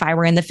feel like if I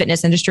were in the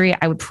fitness industry,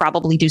 I would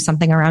probably do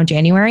something around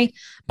January.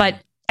 But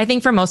I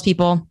think for most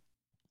people,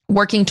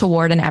 working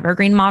toward an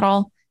evergreen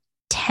model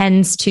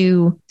tends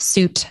to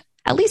suit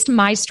at least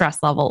my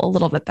stress level a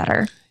little bit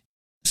better.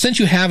 Since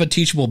you have a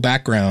Teachable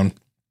background,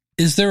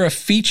 is there a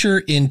feature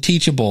in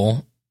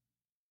Teachable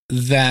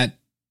that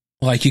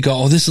like you go,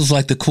 oh, this is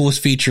like the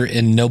coolest feature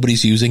and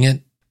nobody's using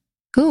it?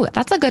 Ooh,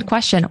 that's a good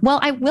question. Well,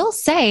 I will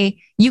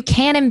say you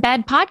can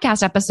embed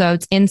podcast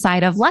episodes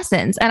inside of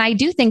lessons. And I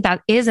do think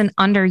that is an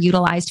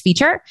underutilized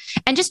feature.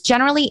 And just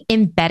generally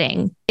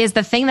embedding is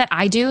the thing that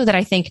I do that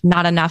I think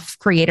not enough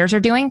creators are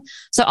doing.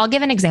 So I'll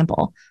give an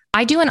example.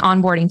 I do an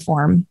onboarding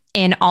form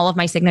in all of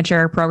my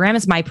signature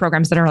programs, my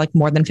programs that are like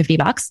more than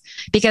 $50,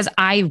 because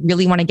I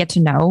really want to get to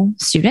know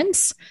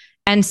students.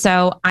 And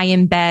so I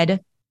embed,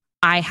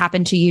 I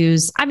happen to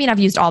use, I've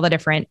used all the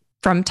different,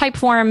 from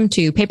Typeform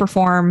to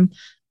Paperform.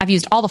 I've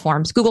used all the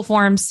forms, Google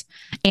Forms,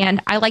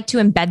 and I like to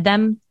embed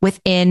them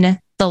within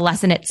the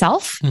lesson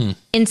itself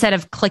instead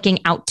of clicking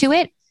out to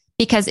it,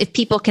 because if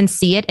people can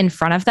see it in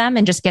front of them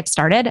and just get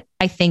started,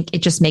 I think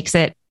it just makes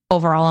it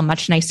overall a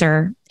much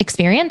nicer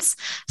experience.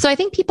 So I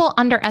think people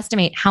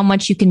underestimate how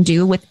much you can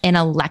do within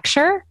a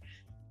lecture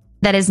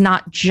that is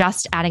not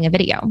just adding a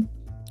video.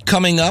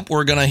 Coming up,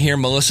 we're going to hear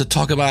Melissa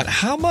talk about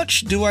how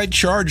much do I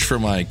charge for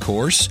my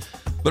course.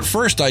 But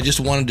first, I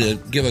just wanted to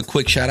give a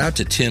quick shout out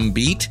to Tim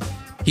Beat.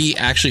 He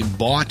actually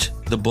bought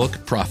the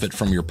book, Profit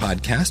From Your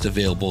Podcast,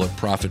 available at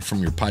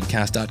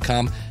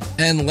profitfromyourpodcast.com,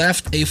 and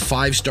left a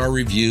 5-star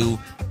review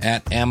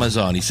at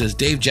Amazon. He says,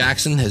 Dave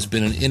Jackson has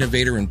been an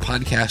innovator in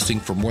podcasting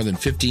for more than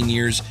 15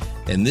 years,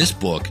 and this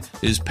book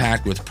is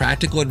packed with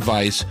practical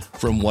advice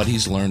from what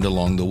he's learned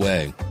along the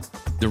way.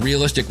 The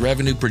realistic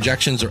revenue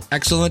projections are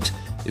excellent.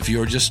 If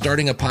you are just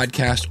starting a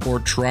podcast or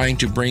trying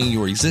to bring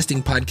your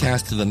existing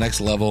podcast to the next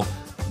level,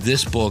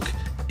 this book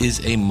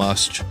is a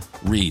must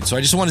read. So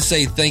I just want to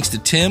say thanks to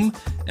Tim.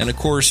 And of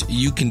course,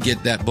 you can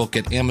get that book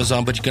at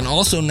Amazon, but you can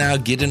also now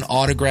get an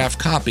autographed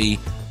copy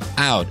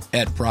out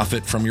at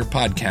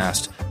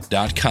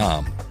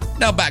profitfromyourpodcast.com.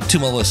 Now back to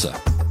Melissa.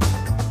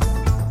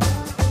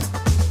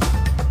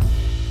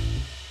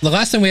 The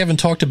last thing we haven't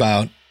talked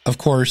about, of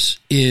course,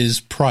 is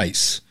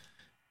price.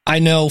 I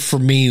know for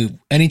me,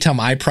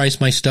 anytime I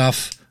price my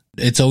stuff,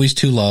 it's always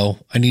too low.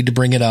 I need to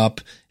bring it up.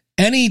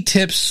 Any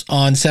tips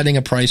on setting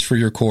a price for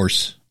your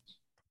course?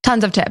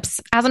 Tons of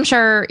tips. As I'm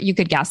sure you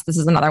could guess, this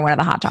is another one of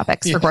the hot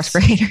topics for course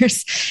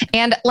creators.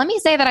 And let me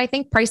say that I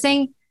think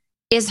pricing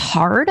is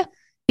hard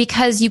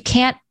because you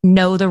can't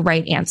know the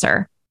right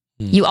answer.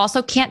 You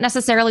also can't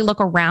necessarily look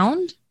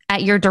around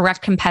at your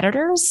direct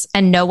competitors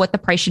and know what the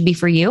price should be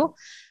for you.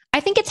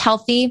 I think it's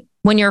healthy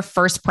when you're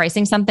first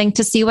pricing something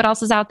to see what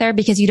else is out there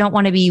because you don't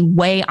want to be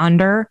way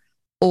under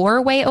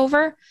or way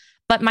over.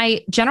 But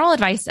my general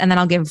advice, and then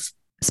I'll give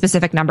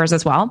specific numbers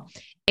as well,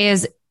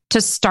 is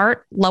to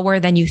start lower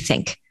than you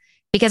think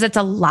because it's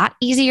a lot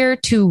easier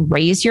to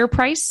raise your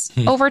price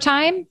over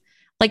time.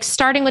 Like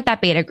starting with that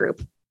beta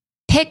group,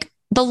 pick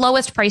the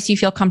lowest price you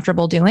feel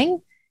comfortable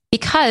doing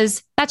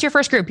because that's your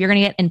first group. You're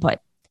going to get input.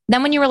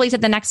 Then when you release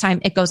it the next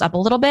time, it goes up a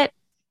little bit.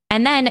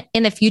 And then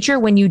in the future,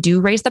 when you do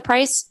raise the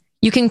price,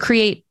 you can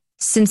create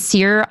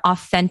sincere,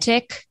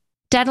 authentic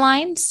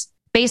deadlines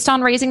based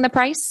on raising the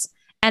price.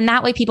 And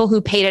that way, people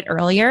who paid it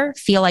earlier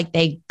feel like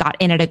they got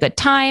in at a good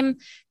time.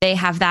 They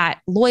have that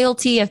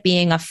loyalty of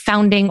being a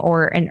founding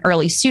or an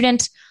early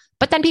student.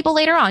 But then people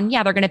later on,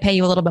 they're going to pay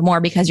you a little bit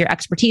more because your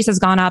expertise has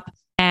gone up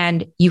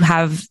and you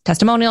have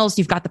testimonials,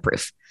 you've got the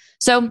proof.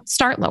 So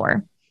start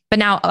lower. But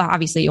now,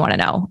 obviously, you want to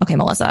know, okay,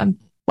 Melissa,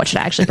 what should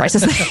I actually price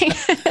this thing?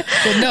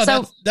 Well,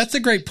 no, that's a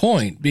great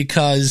point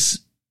because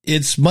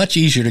it's much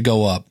easier to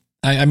go up.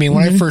 I mean,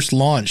 when I first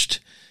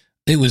launched,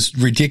 it was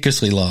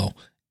ridiculously low.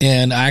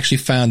 And I actually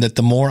found that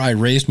the more I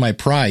raised my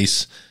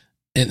price,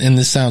 and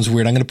this sounds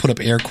weird, I'm going to put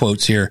up air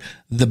quotes here,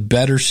 the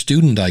better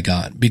student I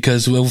got.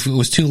 Because if it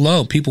was too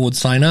low, people would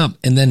sign up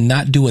and then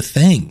not do a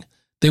thing.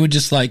 They would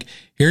just like,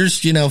 here's,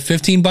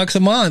 $15 a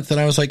month. And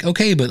I was like,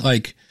 okay, but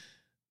like,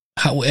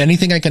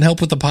 anything I can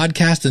help with the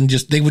podcast? And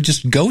they would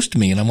just ghost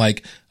me. And I'm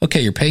like,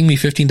 okay, you're paying me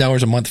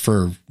 $15 a month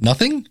for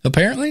nothing,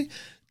 apparently.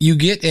 You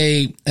get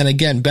and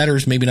again, better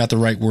is maybe not the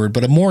right word,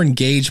 but a more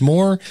engaged,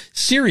 more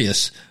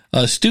serious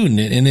student.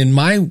 And in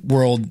my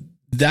world,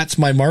 that's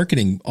my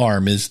marketing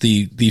arm is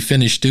the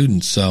finished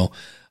students. So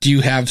do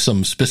you have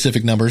some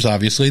specific numbers,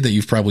 obviously, that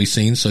you've probably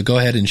seen? So go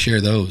ahead and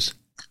share those.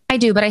 I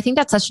do, but I think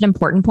that's such an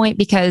important point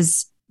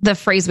because the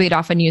phrase we'd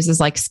often use is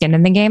like skin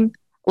in the game.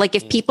 Like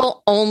if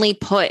people only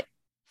put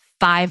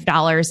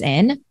 $5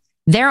 in,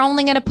 they're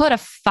only going to put a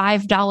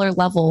 $5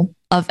 level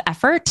of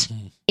effort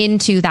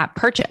into that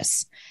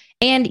purchase.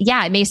 And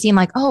it may seem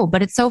like, oh,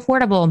 but it's so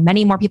affordable.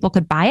 Many more people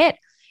could buy it.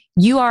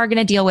 You are going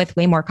to deal with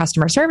way more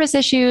customer service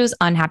issues,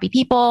 unhappy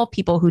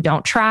people who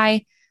don't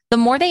try. The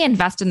more they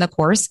invest in the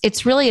course,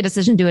 it's really a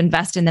decision to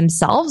invest in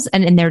themselves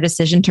and in their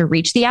decision to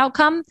reach the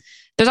outcome.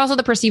 There's also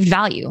the perceived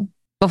value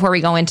before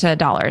we go into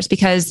dollars,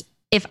 because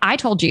if I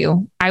told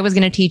you I was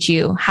going to teach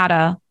you how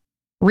to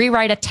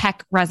rewrite a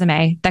tech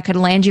resume that could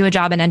land you a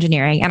job in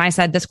engineering, and I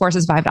said, this course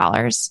is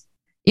 $5,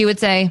 you would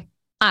say,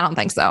 I don't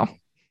think so.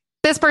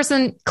 This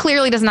person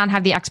clearly does not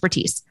have the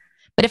expertise.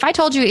 But if I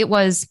told you it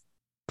was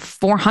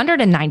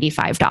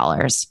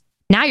 $495,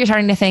 now you're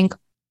starting to think,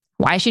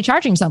 why is she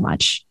charging so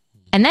much?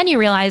 And then you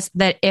realize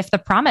that if the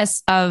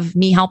promise of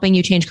me helping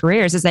you change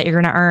careers is that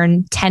you're going to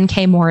earn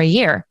 $10K more a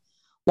year,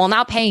 well,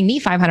 now paying me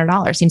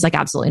 $500 seems like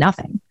absolutely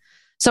nothing.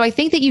 So I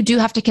think that you do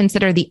have to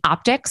consider the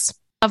optics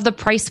of the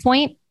price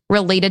point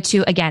related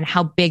to, again,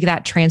 how big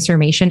that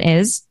transformation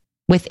is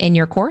within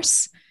your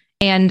course.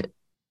 And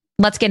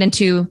let's get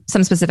into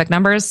some specific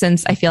numbers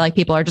since I feel like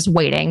people are just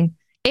waiting.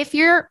 If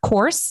your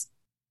course,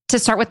 to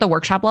start with the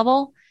workshop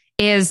level,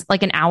 is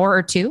like an hour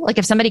or two, like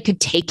if somebody could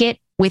take it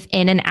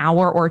within an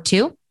hour or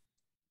two,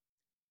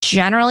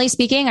 generally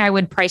speaking, I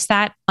would price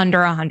that under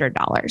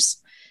 $100.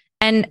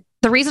 And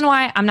the reason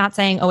why I'm not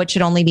saying, it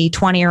should only be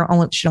 20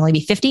 or it should only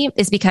be 50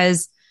 is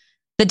because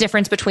the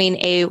difference between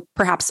a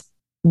perhaps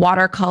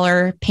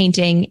watercolor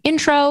painting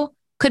intro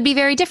could be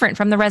very different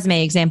from the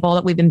resume example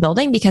that we've been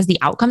building because the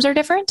outcomes are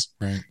different.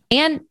 Right.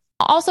 And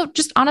also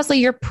just honestly,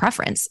 your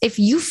preference. If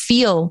you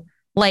feel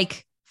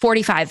like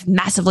 45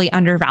 massively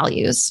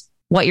undervalues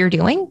what you're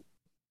doing,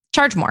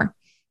 charge more,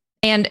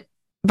 and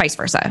vice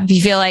versa. If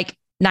you feel like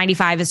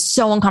 95 is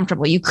so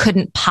uncomfortable, you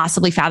couldn't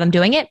possibly fathom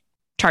doing it,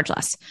 charge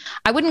less.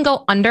 I wouldn't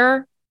go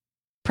under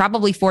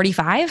probably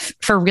 45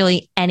 for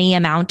really any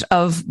amount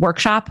of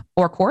workshop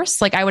or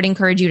course. Like I would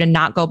encourage you to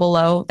not go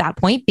below that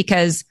point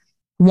because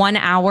 1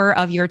 hour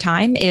of your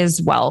time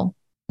is well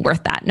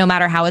worth that, no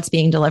matter how it's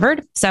being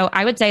delivered. So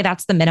I would say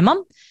that's the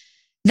minimum.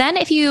 Then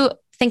if you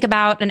think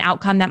about an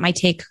outcome that might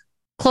take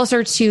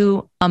closer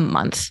to a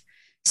month.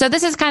 So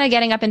this is kind of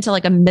getting up into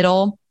like a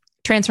middle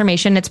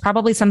transformation. It's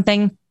probably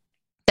something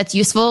that's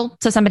useful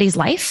to somebody's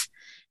life.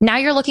 Now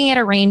you're looking at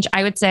a range,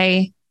 I would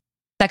say,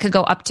 that could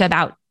go up to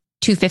about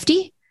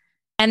 $250.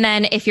 And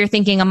then if you're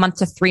thinking a month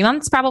to 3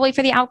 months, probably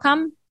for the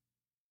outcome,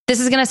 this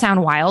is going to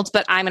sound wild,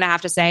 but I'm going to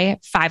have to say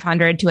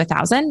 500 to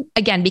 1,000.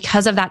 Again,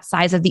 because of that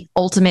size of the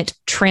ultimate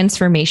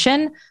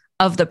transformation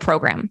of the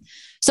program.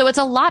 So it's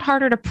a lot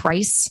harder to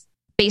price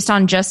based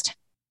on just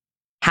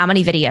how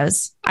many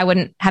videos. I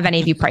wouldn't have any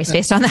of you price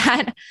based on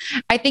that.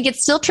 I think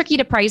it's still tricky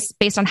to price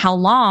based on how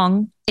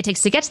long it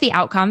takes to get to the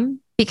outcome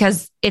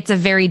because it's a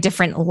very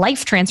different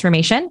life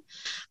transformation.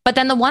 But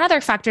then the one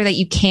other factor that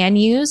you can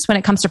use when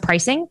it comes to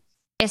pricing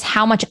is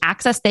how much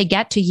access they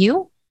get to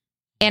you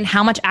and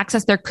how much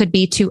access there could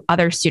be to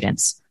other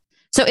students.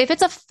 So if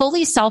it's a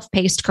fully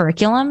self-paced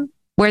curriculum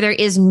where there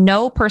is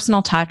no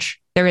personal touch,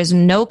 there is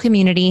no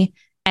community,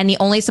 and the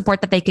only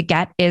support that they could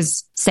get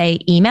is, say,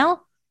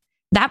 email,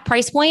 that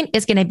price point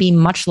is going to be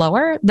much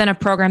lower than a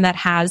program that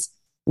has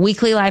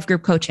weekly live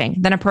group coaching,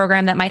 than a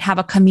program that might have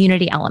a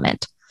community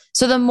element.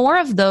 So the more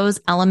of those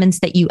elements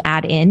that you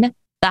add in,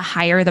 the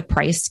higher the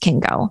price can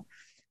go.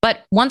 But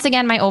once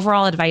again, my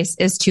overall advice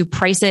is to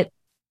price it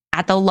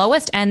at the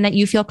lowest end that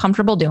you feel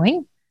comfortable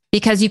doing,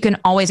 because you can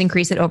always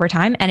increase it over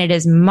time. And it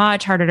is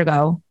much harder to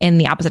go in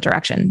the opposite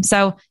direction.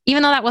 So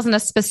even though that wasn't a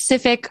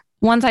specific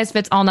one size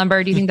fits all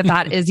number, do you think that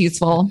that is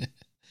useful?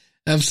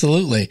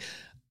 Absolutely.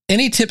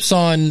 Any tips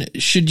on,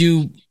 should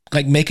you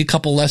like make a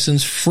couple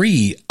lessons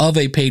free of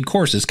a paid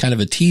course as kind of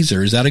a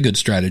teaser? Is that a good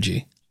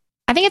strategy?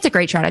 I think it's a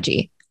great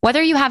strategy.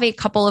 Whether you have a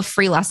couple of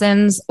free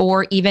lessons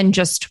or even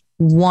just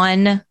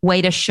one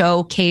way to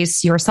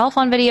showcase yourself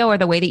on video or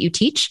the way that you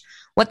teach,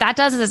 what that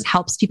does is it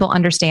helps people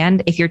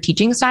understand if your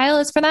teaching style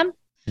is for them.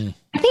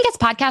 I think as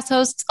podcast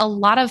hosts, a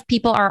lot of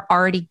people are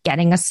already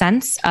getting a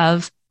sense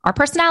of our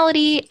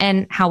personality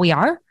and how we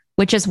are,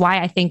 which is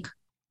why I think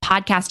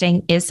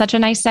podcasting is such a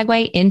nice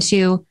segue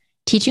into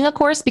teaching a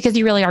course, because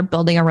you really are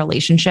building a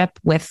relationship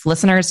with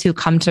listeners who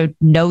come to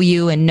know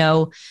you and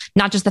know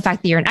not just the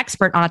fact that you're an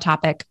expert on a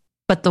topic,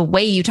 but the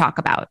way you talk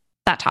about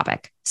that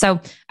topic.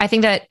 So I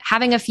think that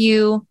having a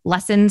few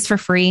lessons for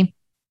free,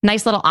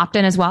 nice little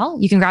opt-in as well.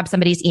 You can grab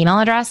somebody's email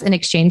address in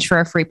exchange for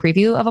a free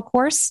preview of a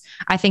course.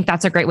 I think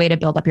that's a great way to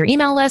build up your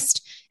email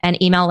list.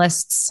 And email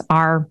lists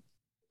are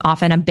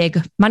often a big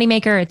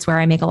moneymaker. It's where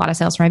I make a lot of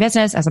sales for my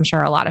business, as I'm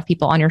sure a lot of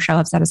people on your show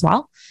have said as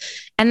well.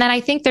 And then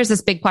I think there's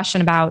this big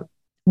question about,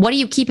 what do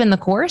you keep in the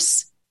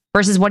course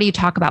versus what do you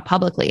talk about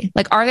publicly?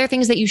 Like, are there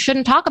things that you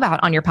shouldn't talk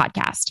about on your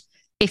podcast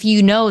if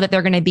you know that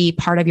they're going to be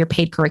part of your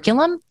paid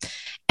curriculum?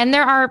 And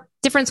there are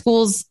different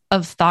schools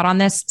of thought on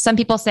this. Some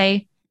people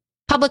say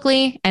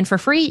publicly and for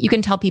free, you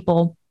can tell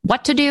people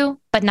what to do,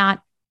 but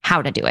not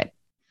how to do it.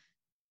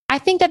 I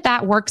think that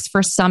that works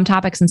for some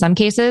topics in some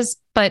cases,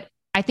 but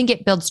I think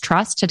it builds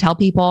trust to tell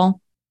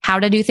people how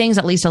to do things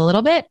at least a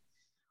little bit.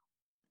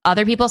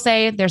 Other people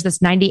say there's this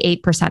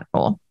 98%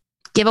 rule.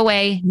 Give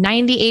away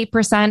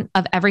 98%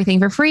 of everything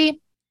for free.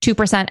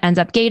 2% ends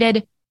up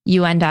gated.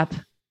 You end up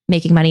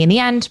making money in the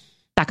end.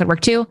 That could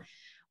work too.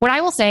 What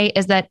I will say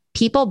is that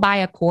people buy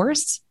a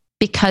course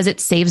because it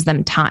saves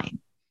them time.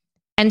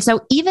 And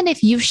so even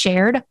if you've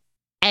shared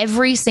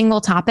every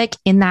single topic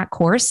in that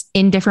course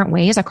in different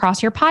ways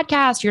across your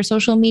podcast, your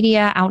social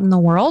media, out in the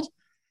world,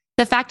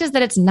 the fact is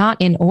that it's not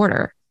in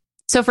order.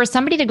 So for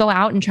somebody to go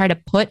out and try to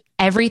put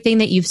everything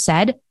that you've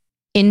said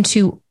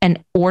into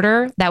an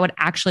order that would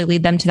actually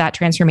lead them to that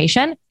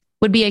transformation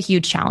would be a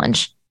huge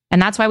challenge. And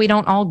that's why we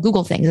don't all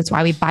Google things. It's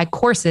why we buy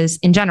courses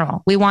in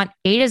general. We want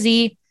A to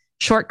Z,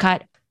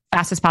 shortcut,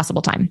 fastest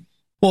possible time.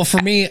 Well,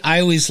 for me, I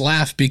always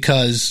laugh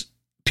because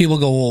people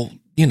go, well,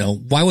 you know,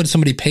 why would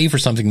somebody pay for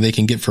something they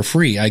can get for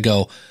free? I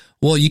go,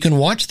 well, you can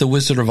watch The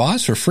Wizard of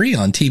Oz for free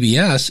on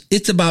TBS.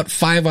 It's about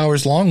 5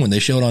 hours long when they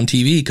show it on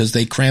TV because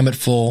they cram it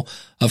full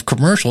of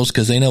commercials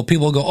because they know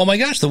people go, oh my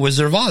gosh, The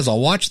Wizard of Oz, I'll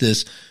watch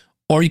this.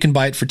 Or you can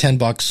buy it for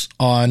 $10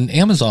 on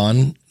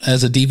Amazon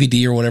as a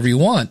DVD or whatever you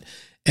want.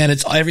 And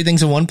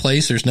everything's in one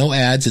place. There's no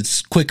ads.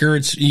 It's quicker.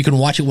 You can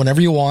watch it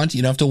whenever you want.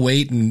 You don't have to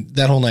wait and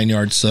that whole 9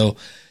 yards. So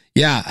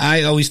yeah,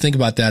 I always think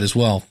about that as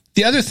well.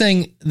 The other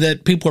thing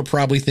that people are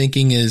probably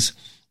thinking is,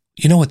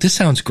 you know what, this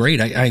sounds great.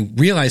 I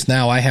realize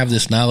now I have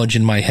this knowledge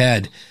in my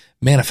head.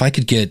 Man, if I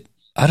could get,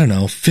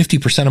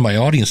 50% of my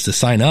audience to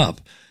sign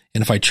up,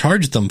 and if I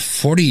charge them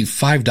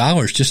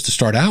 $45 just to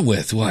start out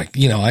with, well,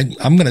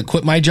 I'm going to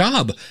quit my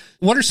job.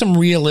 What are some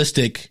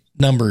realistic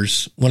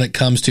numbers when it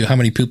comes to how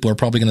many people are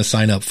probably going to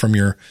sign up from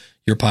your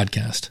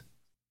podcast?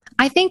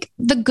 I think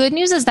the good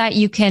news is that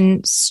you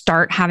can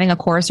start having a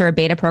course or a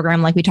beta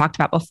program like we talked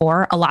about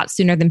before a lot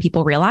sooner than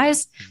people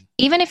realize.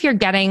 Even if you're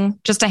getting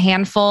just a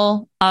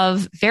handful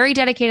of very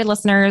dedicated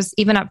listeners,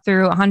 even up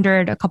through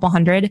 100, a couple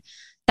hundred,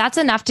 that's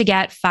enough to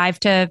get 5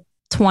 to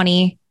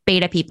 20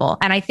 beta people.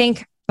 And I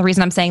think the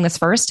reason I'm saying this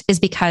first is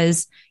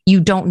because you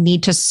don't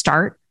need to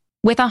start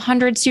with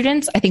 100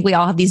 students. I think we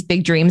all have these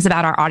big dreams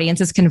about our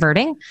audiences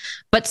converting,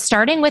 but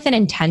starting with an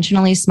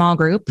intentionally small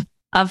group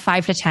of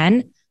 5 to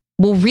 10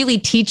 will really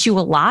teach you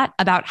a lot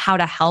about how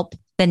to help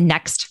the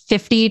next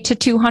 50 to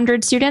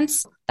 200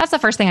 students. That's the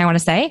first thing I want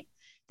to say.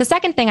 The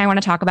second thing I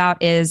want to talk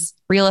about is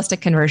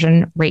realistic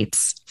conversion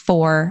rates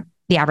for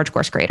the average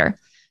course creator.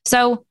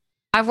 So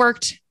I've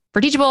worked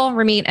for Teachable,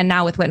 Ramit, and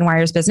now with Witten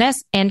Wire's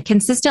business, and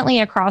consistently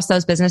across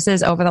those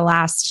businesses over the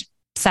last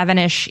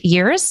 7-ish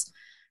years,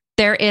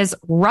 there is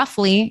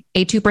roughly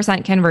a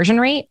 2% conversion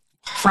rate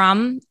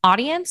from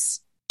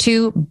audience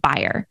to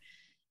buyer.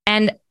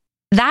 And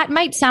that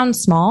might sound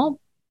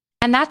small,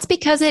 and that's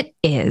because it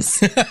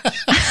is.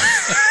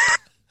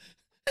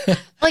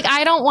 Like,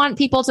 I don't want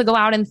people to go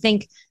out and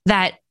think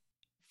that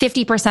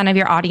 50% of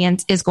your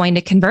audience is going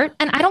to convert.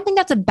 And I don't think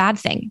that's a bad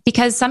thing,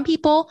 because some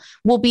people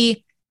will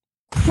be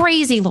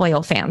crazy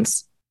loyal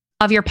fans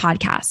of your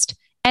podcast,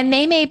 and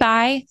they may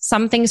buy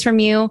some things from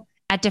you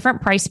at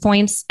different price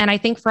points. And I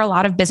think for a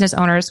lot of business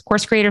owners,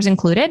 course creators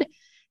included,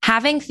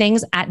 having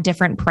things at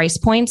different price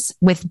points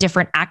with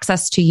different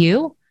access to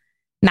you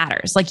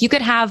matters. Like, you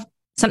could have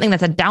something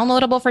that's a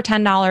downloadable for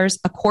 $10,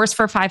 a course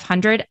for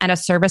 $500, and a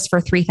service for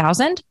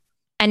 $3,000.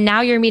 And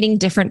now you're meeting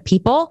different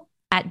people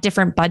at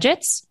different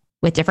budgets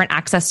with different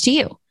access to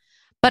you.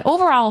 But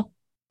overall,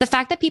 the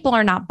fact that people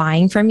are not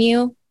buying from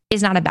you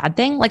is not a bad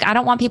thing. Like, I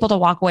don't want people to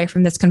walk away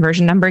from this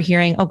conversion number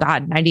hearing, oh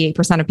God,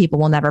 98% of people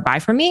will never buy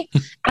from me.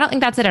 I don't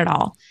think that's it at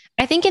all.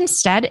 I think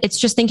instead, it's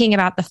just thinking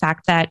about the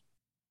fact that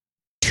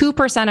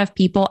 2% of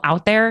people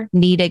out there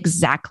need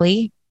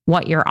exactly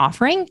what you're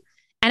offering.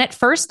 And at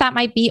first, that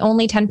might be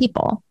only 10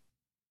 people.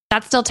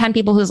 That's still 10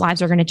 people whose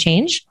lives are going to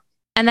change.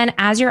 And then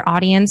as your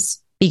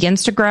audience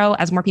begins to grow,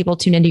 as more people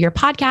tune into your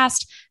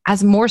podcast,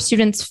 as more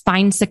students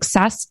find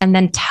success and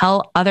then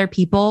tell other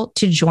people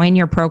to join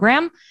your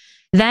program,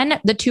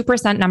 then the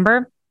 2%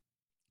 number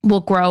will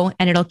grow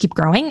and it'll keep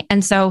growing.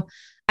 And so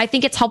I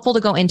think it's helpful to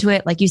go into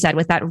it, like you said,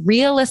 with that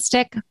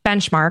realistic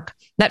benchmark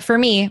that for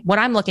me, what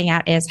I'm looking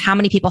at is how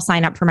many people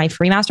sign up for my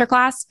free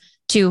masterclass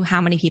to how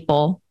many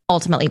people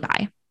ultimately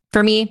buy.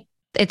 For me,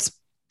 it's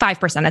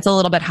 5%. It's a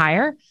little bit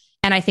higher.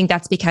 And I think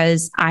that's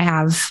because I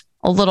have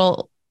a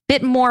little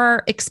bit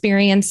more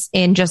experience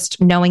in just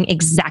knowing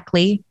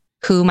exactly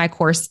who my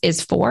course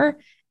is for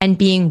and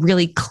being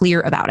really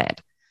clear about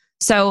it.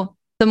 So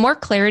the more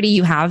clarity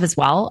you have as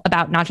well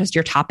about not just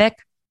your topic,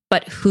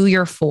 but who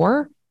you're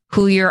for,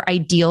 who your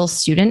ideal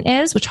student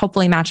is, which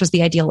hopefully matches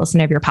the ideal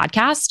listener of your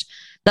podcast,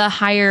 the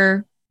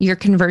higher your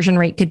conversion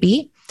rate could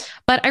be.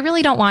 But I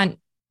really don't want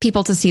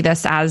people to see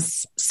this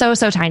as so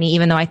tiny,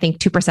 even though I think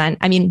 2%.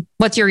 I mean,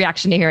 what's your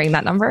reaction to hearing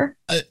that number?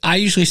 I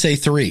usually say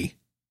 3.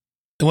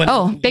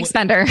 Big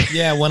spender.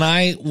 Yeah. When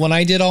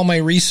I did all my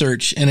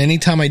research, and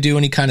anytime I do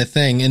any kind of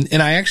thing,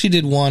 and I actually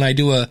did one, I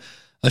do a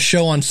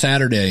show on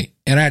Saturday,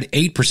 and I had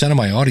 8% of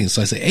my audience.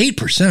 So I say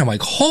 8%. I'm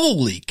like,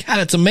 holy cow,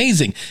 that's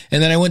amazing.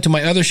 And then I went to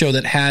my other show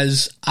that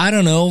has,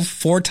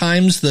 4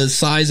 times the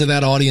size of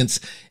that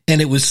audience.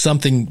 And it was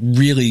something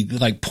really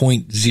like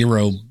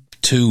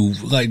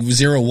 0.02, like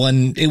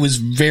 0.1. It was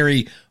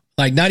very,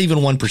 like, not even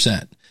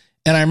 1%.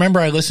 And I remember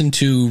I listened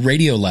to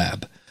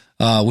Radiolab,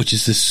 which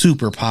is this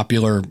super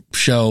popular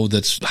show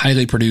that's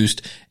highly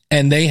produced.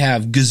 And they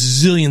have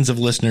gazillions of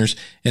listeners,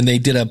 and they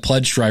did a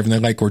pledge drive, and they're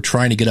like, we're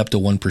trying to get up to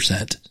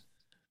 1%.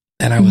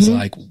 And I was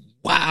like,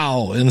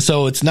 wow. And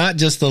so it's not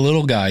just the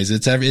little guys.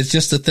 It's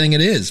just the thing it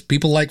is.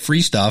 People like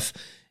free stuff,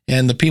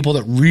 and the people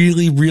that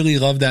really, really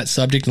love that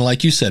subject. And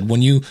like you said,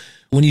 when you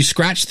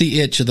scratch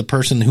the itch of the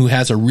person who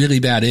has a really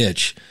bad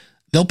itch,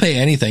 they'll pay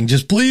anything.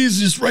 Just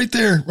right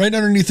there, right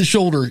underneath the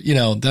shoulder.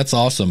 That's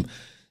awesome.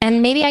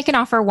 And maybe I can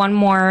offer one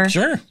more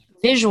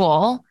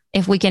visual,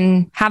 if we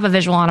can have a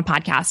visual on a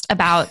podcast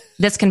about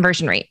this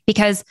conversion rate.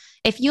 Because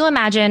if you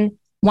imagine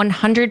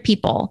 100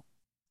 people,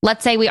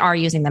 let's say we are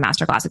using the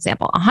masterclass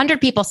example,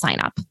 100 people sign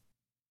up.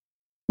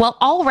 Well,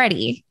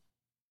 already,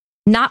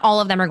 not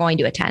all of them are going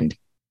to attend.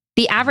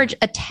 The average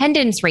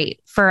attendance rate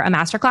for a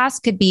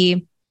masterclass could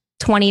be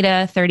 20 to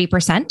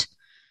 30%.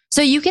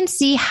 So you can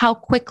see how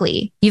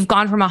quickly you've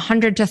gone from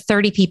 100 to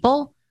 30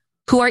 people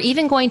who are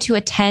even going to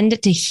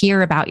attend to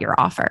hear about your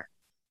offer.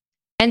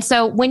 And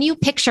so when you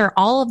picture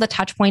all of the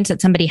touch points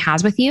that somebody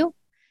has with you,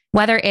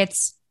 whether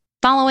it's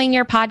following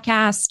your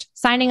podcast,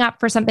 signing up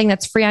for something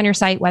that's free on your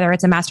site, whether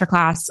it's a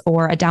masterclass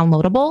or a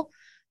downloadable,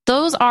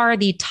 those are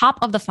the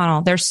top of the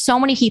funnel. There's so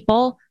many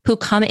people who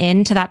come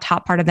into that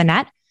top part of the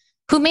net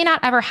who may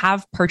not ever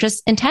have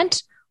purchase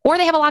intent, or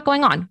they have a lot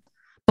going on.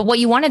 But what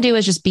you want to do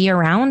is just be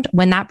around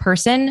when that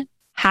person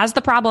has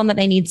the problem that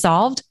they need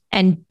solved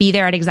and be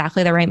there at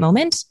exactly the right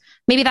moment.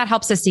 Maybe that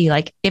helps to see,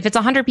 like, if it's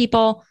 100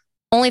 people,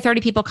 only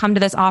 30 people come to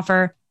this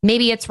offer.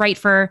 Maybe it's right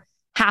for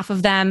half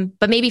of them,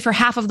 but maybe for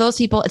half of those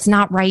people, it's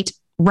not right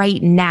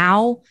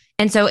now.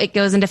 And so it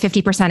goes into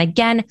 50%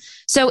 again.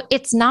 So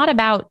it's not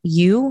about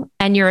you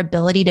and your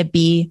ability to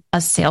be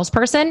a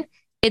salesperson.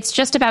 It's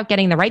just about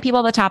getting the right people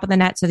at the top of the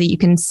net so that you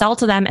can sell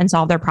to them and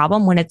solve their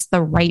problem when it's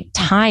the right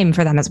time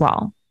for them as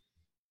well.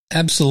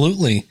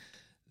 Absolutely.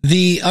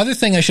 The other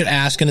thing I should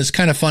ask, and it's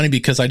kind of funny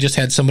because I just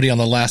had somebody on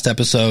the last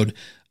episode,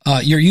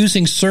 you're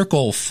using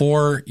Circle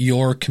for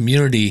your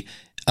community.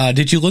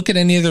 Did you look at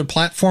any other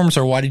platforms,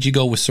 or why did you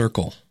go with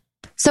Circle?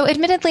 So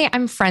admittedly,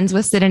 I'm friends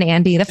with Sid and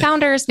Andy, the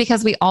founders,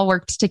 because we all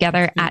worked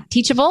together at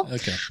Teachable.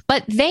 Okay.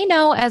 But they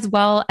know as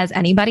well as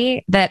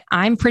anybody that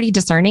I'm pretty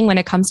discerning when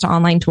it comes to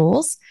online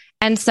tools.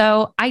 And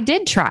so I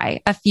did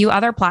try a few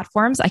other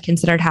platforms. I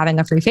considered having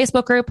a free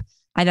Facebook group.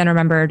 I then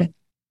remembered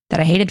that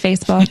I hated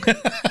Facebook.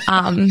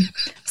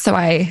 So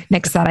I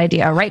nixed that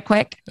idea right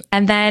quick.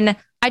 And then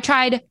I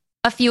tried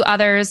a few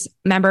others,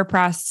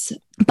 MemberPress,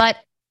 but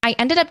I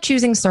ended up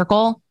choosing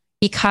Circle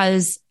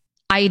because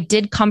I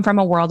did come from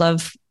a world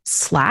of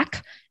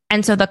Slack.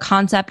 And so the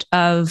concept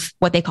of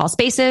what they call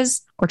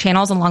spaces or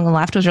channels along the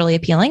left was really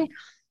appealing.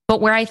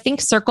 But where I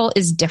think Circle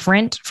is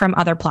different from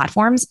other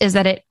platforms is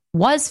that it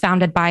was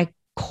founded by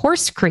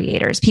course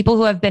creators, people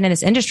who have been in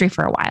this industry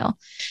for a while.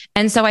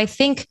 And so I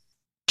think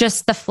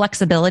just the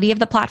flexibility of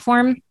the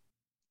platform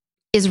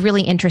is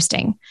really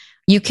interesting.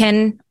 You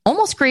can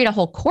almost create a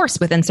whole course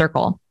within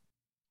Circle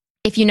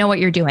if you know what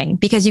you're doing,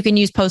 because you can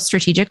use posts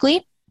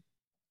strategically.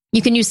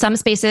 You can use some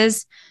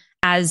spaces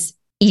as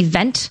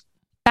event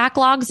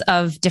backlogs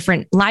of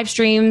different live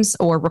streams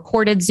or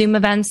recorded Zoom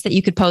events that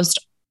you could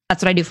post.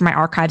 That's what I do for my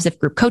archives of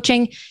group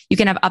coaching. You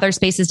can have other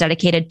spaces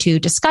dedicated to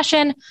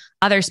discussion,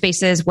 other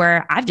spaces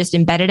where I've just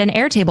embedded an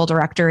Airtable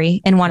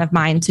directory in one of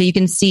mine. So you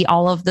can see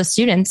all of the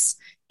students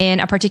in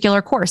a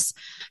particular course.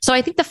 So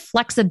I think the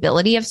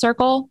flexibility of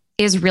Circle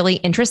is really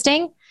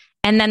interesting.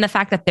 And then the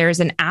fact that there's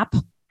an app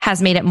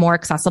has made it more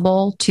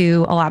accessible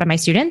to a lot of my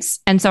students.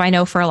 And so I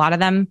know for a lot of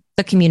them,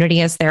 the community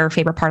is their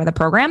favorite part of the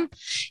program.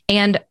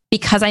 And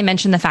because I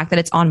mentioned the fact that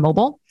it's on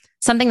mobile,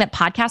 something that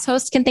podcast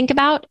hosts can think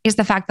about is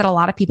the fact that a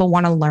lot of people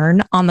want to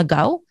learn on the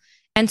go.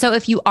 And so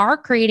if you are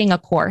creating a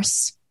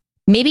course,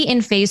 maybe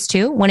in phase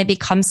 2, when it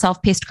becomes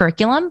self-paced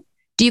curriculum,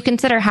 do you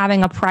consider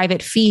having a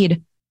private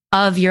feed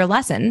of your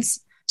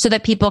lessons so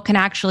that people can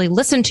actually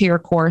listen to your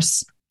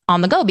course on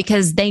the go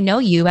because they know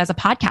you as a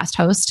podcast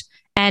host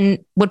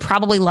and would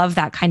probably love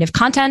that kind of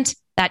content,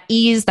 that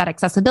ease, that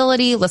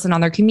accessibility, listen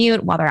on their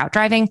commute while they're out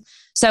driving.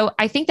 So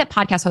I think that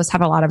podcast hosts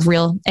have a lot of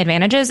real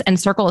advantages, and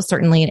Circle is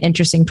certainly an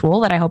interesting tool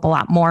that I hope a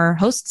lot more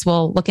hosts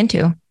will look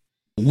into.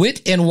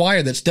 Wit and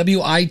Wire, that's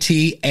WIT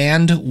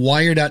and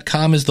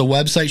wire.com is the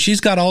website. She's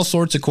got all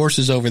sorts of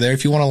courses over there.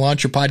 If you want to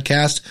launch your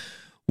podcast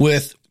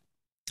with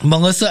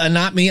Melissa and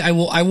not me, I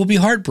will be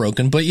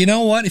heartbroken. But you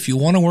know what? If you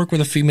want to work with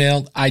a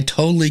female, I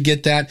totally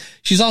get that.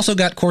 She's also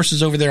got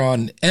courses over there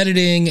on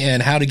editing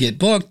and how to get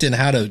booked and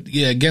how to,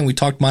 again, we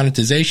talked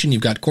monetization.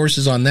 You've got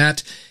courses on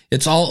that.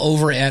 It's all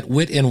over at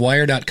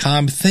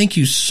witandwire.com. Thank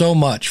you so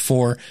much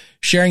for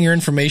sharing your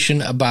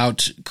information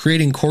about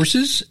creating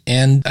courses.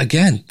 And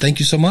again, thank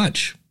you so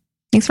much.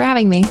 Thanks for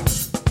having me.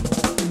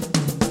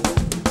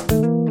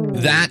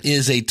 That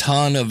is a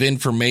ton of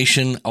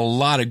information, a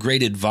lot of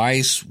great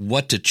advice,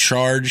 what to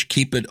charge,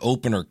 keep it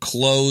open or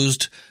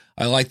closed.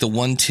 I like the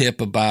one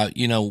tip about,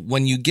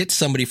 when you get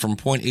somebody from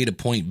point A to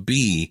point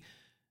B,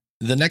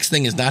 the next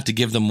thing is not to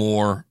give them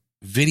more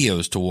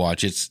videos to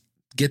watch. It's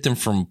get them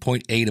from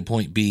point A to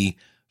point B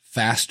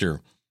faster.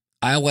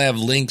 I'll have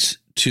links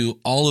to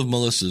all of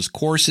Melissa's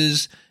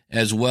courses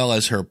as well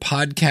as her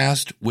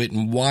podcast, Wit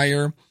and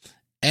Wire.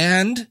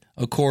 And,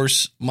 of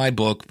course, my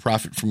book,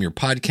 Profit from Your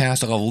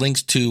Podcast. I'll have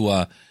links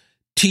to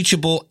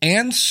Teachable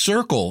and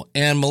Circle.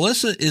 And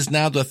Melissa is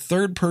now the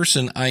third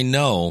person I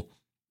know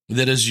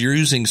that is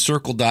using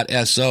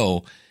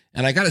Circle.so.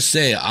 And I got to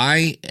say,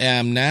 I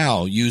am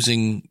now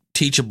using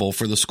Teachable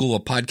for the School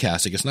of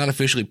Podcasting. It's not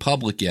officially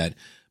public yet.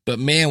 But,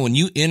 man, when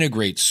you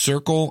integrate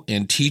Circle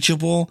and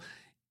Teachable,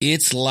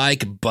 it's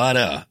like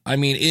butter. I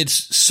mean,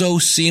 it's so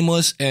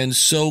seamless and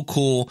so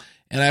cool.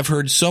 And I've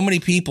heard so many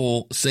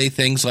people say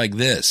things like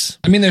this.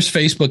 I mean, there's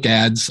Facebook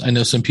ads. I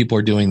know some people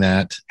are doing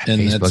that.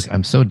 And Facebook,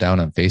 I'm so down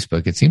on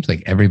Facebook. It seems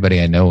like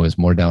everybody I know is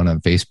more down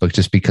on Facebook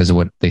just because of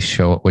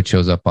what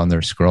shows up on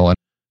their scroll.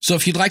 So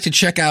if you'd like to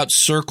check out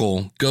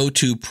Circle, go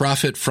to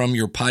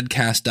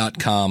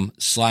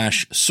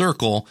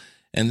profitfromyourpodcast.com/circle,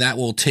 and that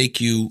will take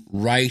you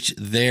right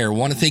there. I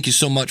want to thank you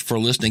so much for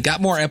listening.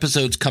 Got more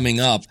episodes coming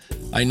up.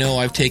 I know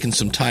I've taken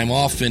some time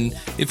off, and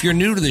if you're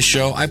new to the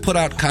show, I put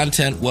out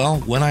content,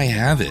 when I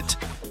have it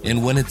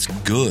and when it's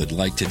good,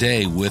 like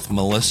today with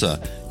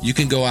Melissa. You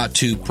can go out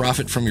to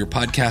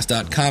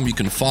profitfromyourpodcast.com. You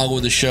can follow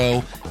the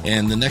show,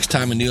 and the next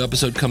time a new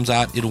episode comes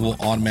out, it will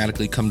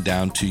automatically come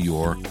down to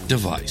your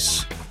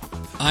device.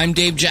 I'm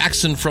Dave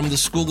Jackson from the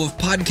School of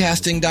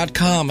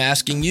Podcasting.com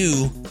asking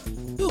you,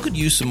 who could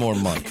use some more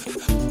money?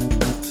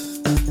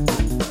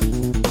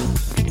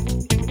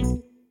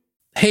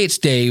 Hey, it's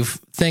Dave.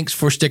 Thanks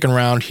for sticking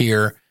around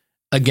here.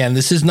 Again,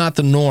 this is not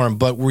the norm,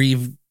 but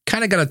we've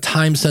kind of got a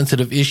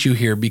time-sensitive issue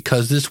here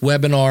because this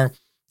webinar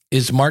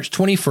is March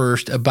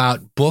 21st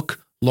about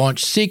book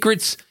launch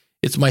secrets.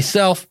 It's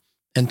myself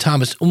and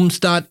Thomas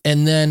Umstadt,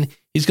 and then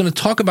he's going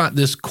to talk about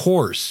this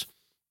course.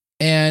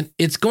 And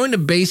it's going to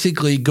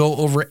basically go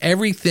over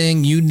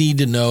everything you need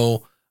to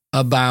know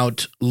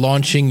about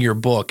launching your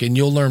book. And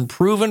you'll learn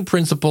proven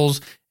principles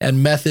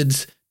and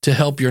methods to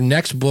help your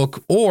next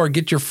book or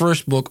get your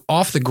first book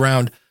off the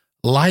ground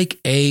like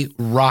a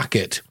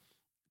rocket.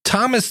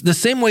 Thomas, the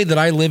same way that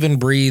I live and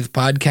breathe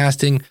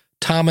podcasting,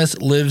 Thomas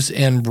lives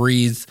and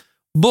breathes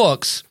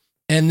books.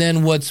 And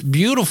then what's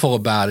beautiful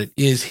about it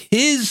is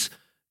his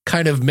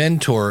kind of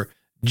mentor,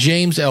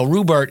 James L.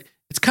 Rubart.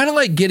 It's kind of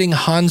like getting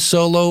Han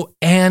Solo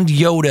and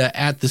Yoda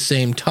at the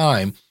same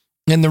time.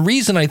 And the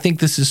reason I think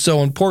this is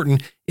so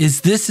important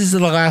is this is the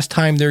last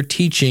time they're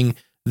teaching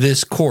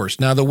this course.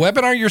 Now, the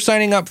webinar you're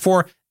signing up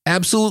for,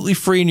 absolutely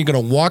free, and you're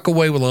going to walk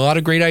away with a lot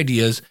of great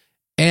ideas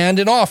and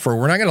an offer.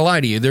 We're not going to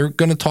lie to you. They're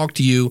going to talk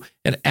to you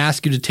and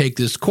ask you to take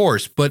this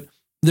course. But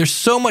there's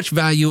so much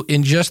value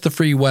in just the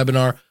free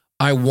webinar.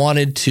 I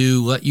wanted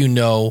to let you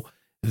know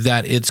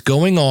that it's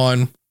going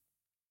on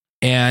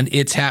and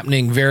it's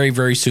happening very,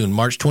 very soon,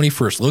 March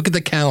 21st. Look at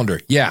the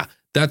calendar. Yeah,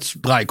 that's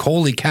like,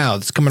 holy cow,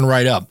 it's coming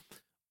right up.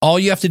 All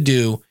you have to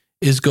do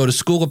is go to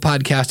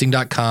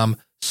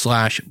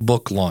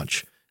schoolofpodcasting.com/book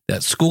launch.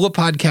 That's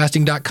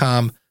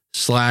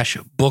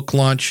schoolofpodcasting.com/book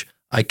launch.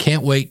 I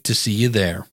can't wait to see you there.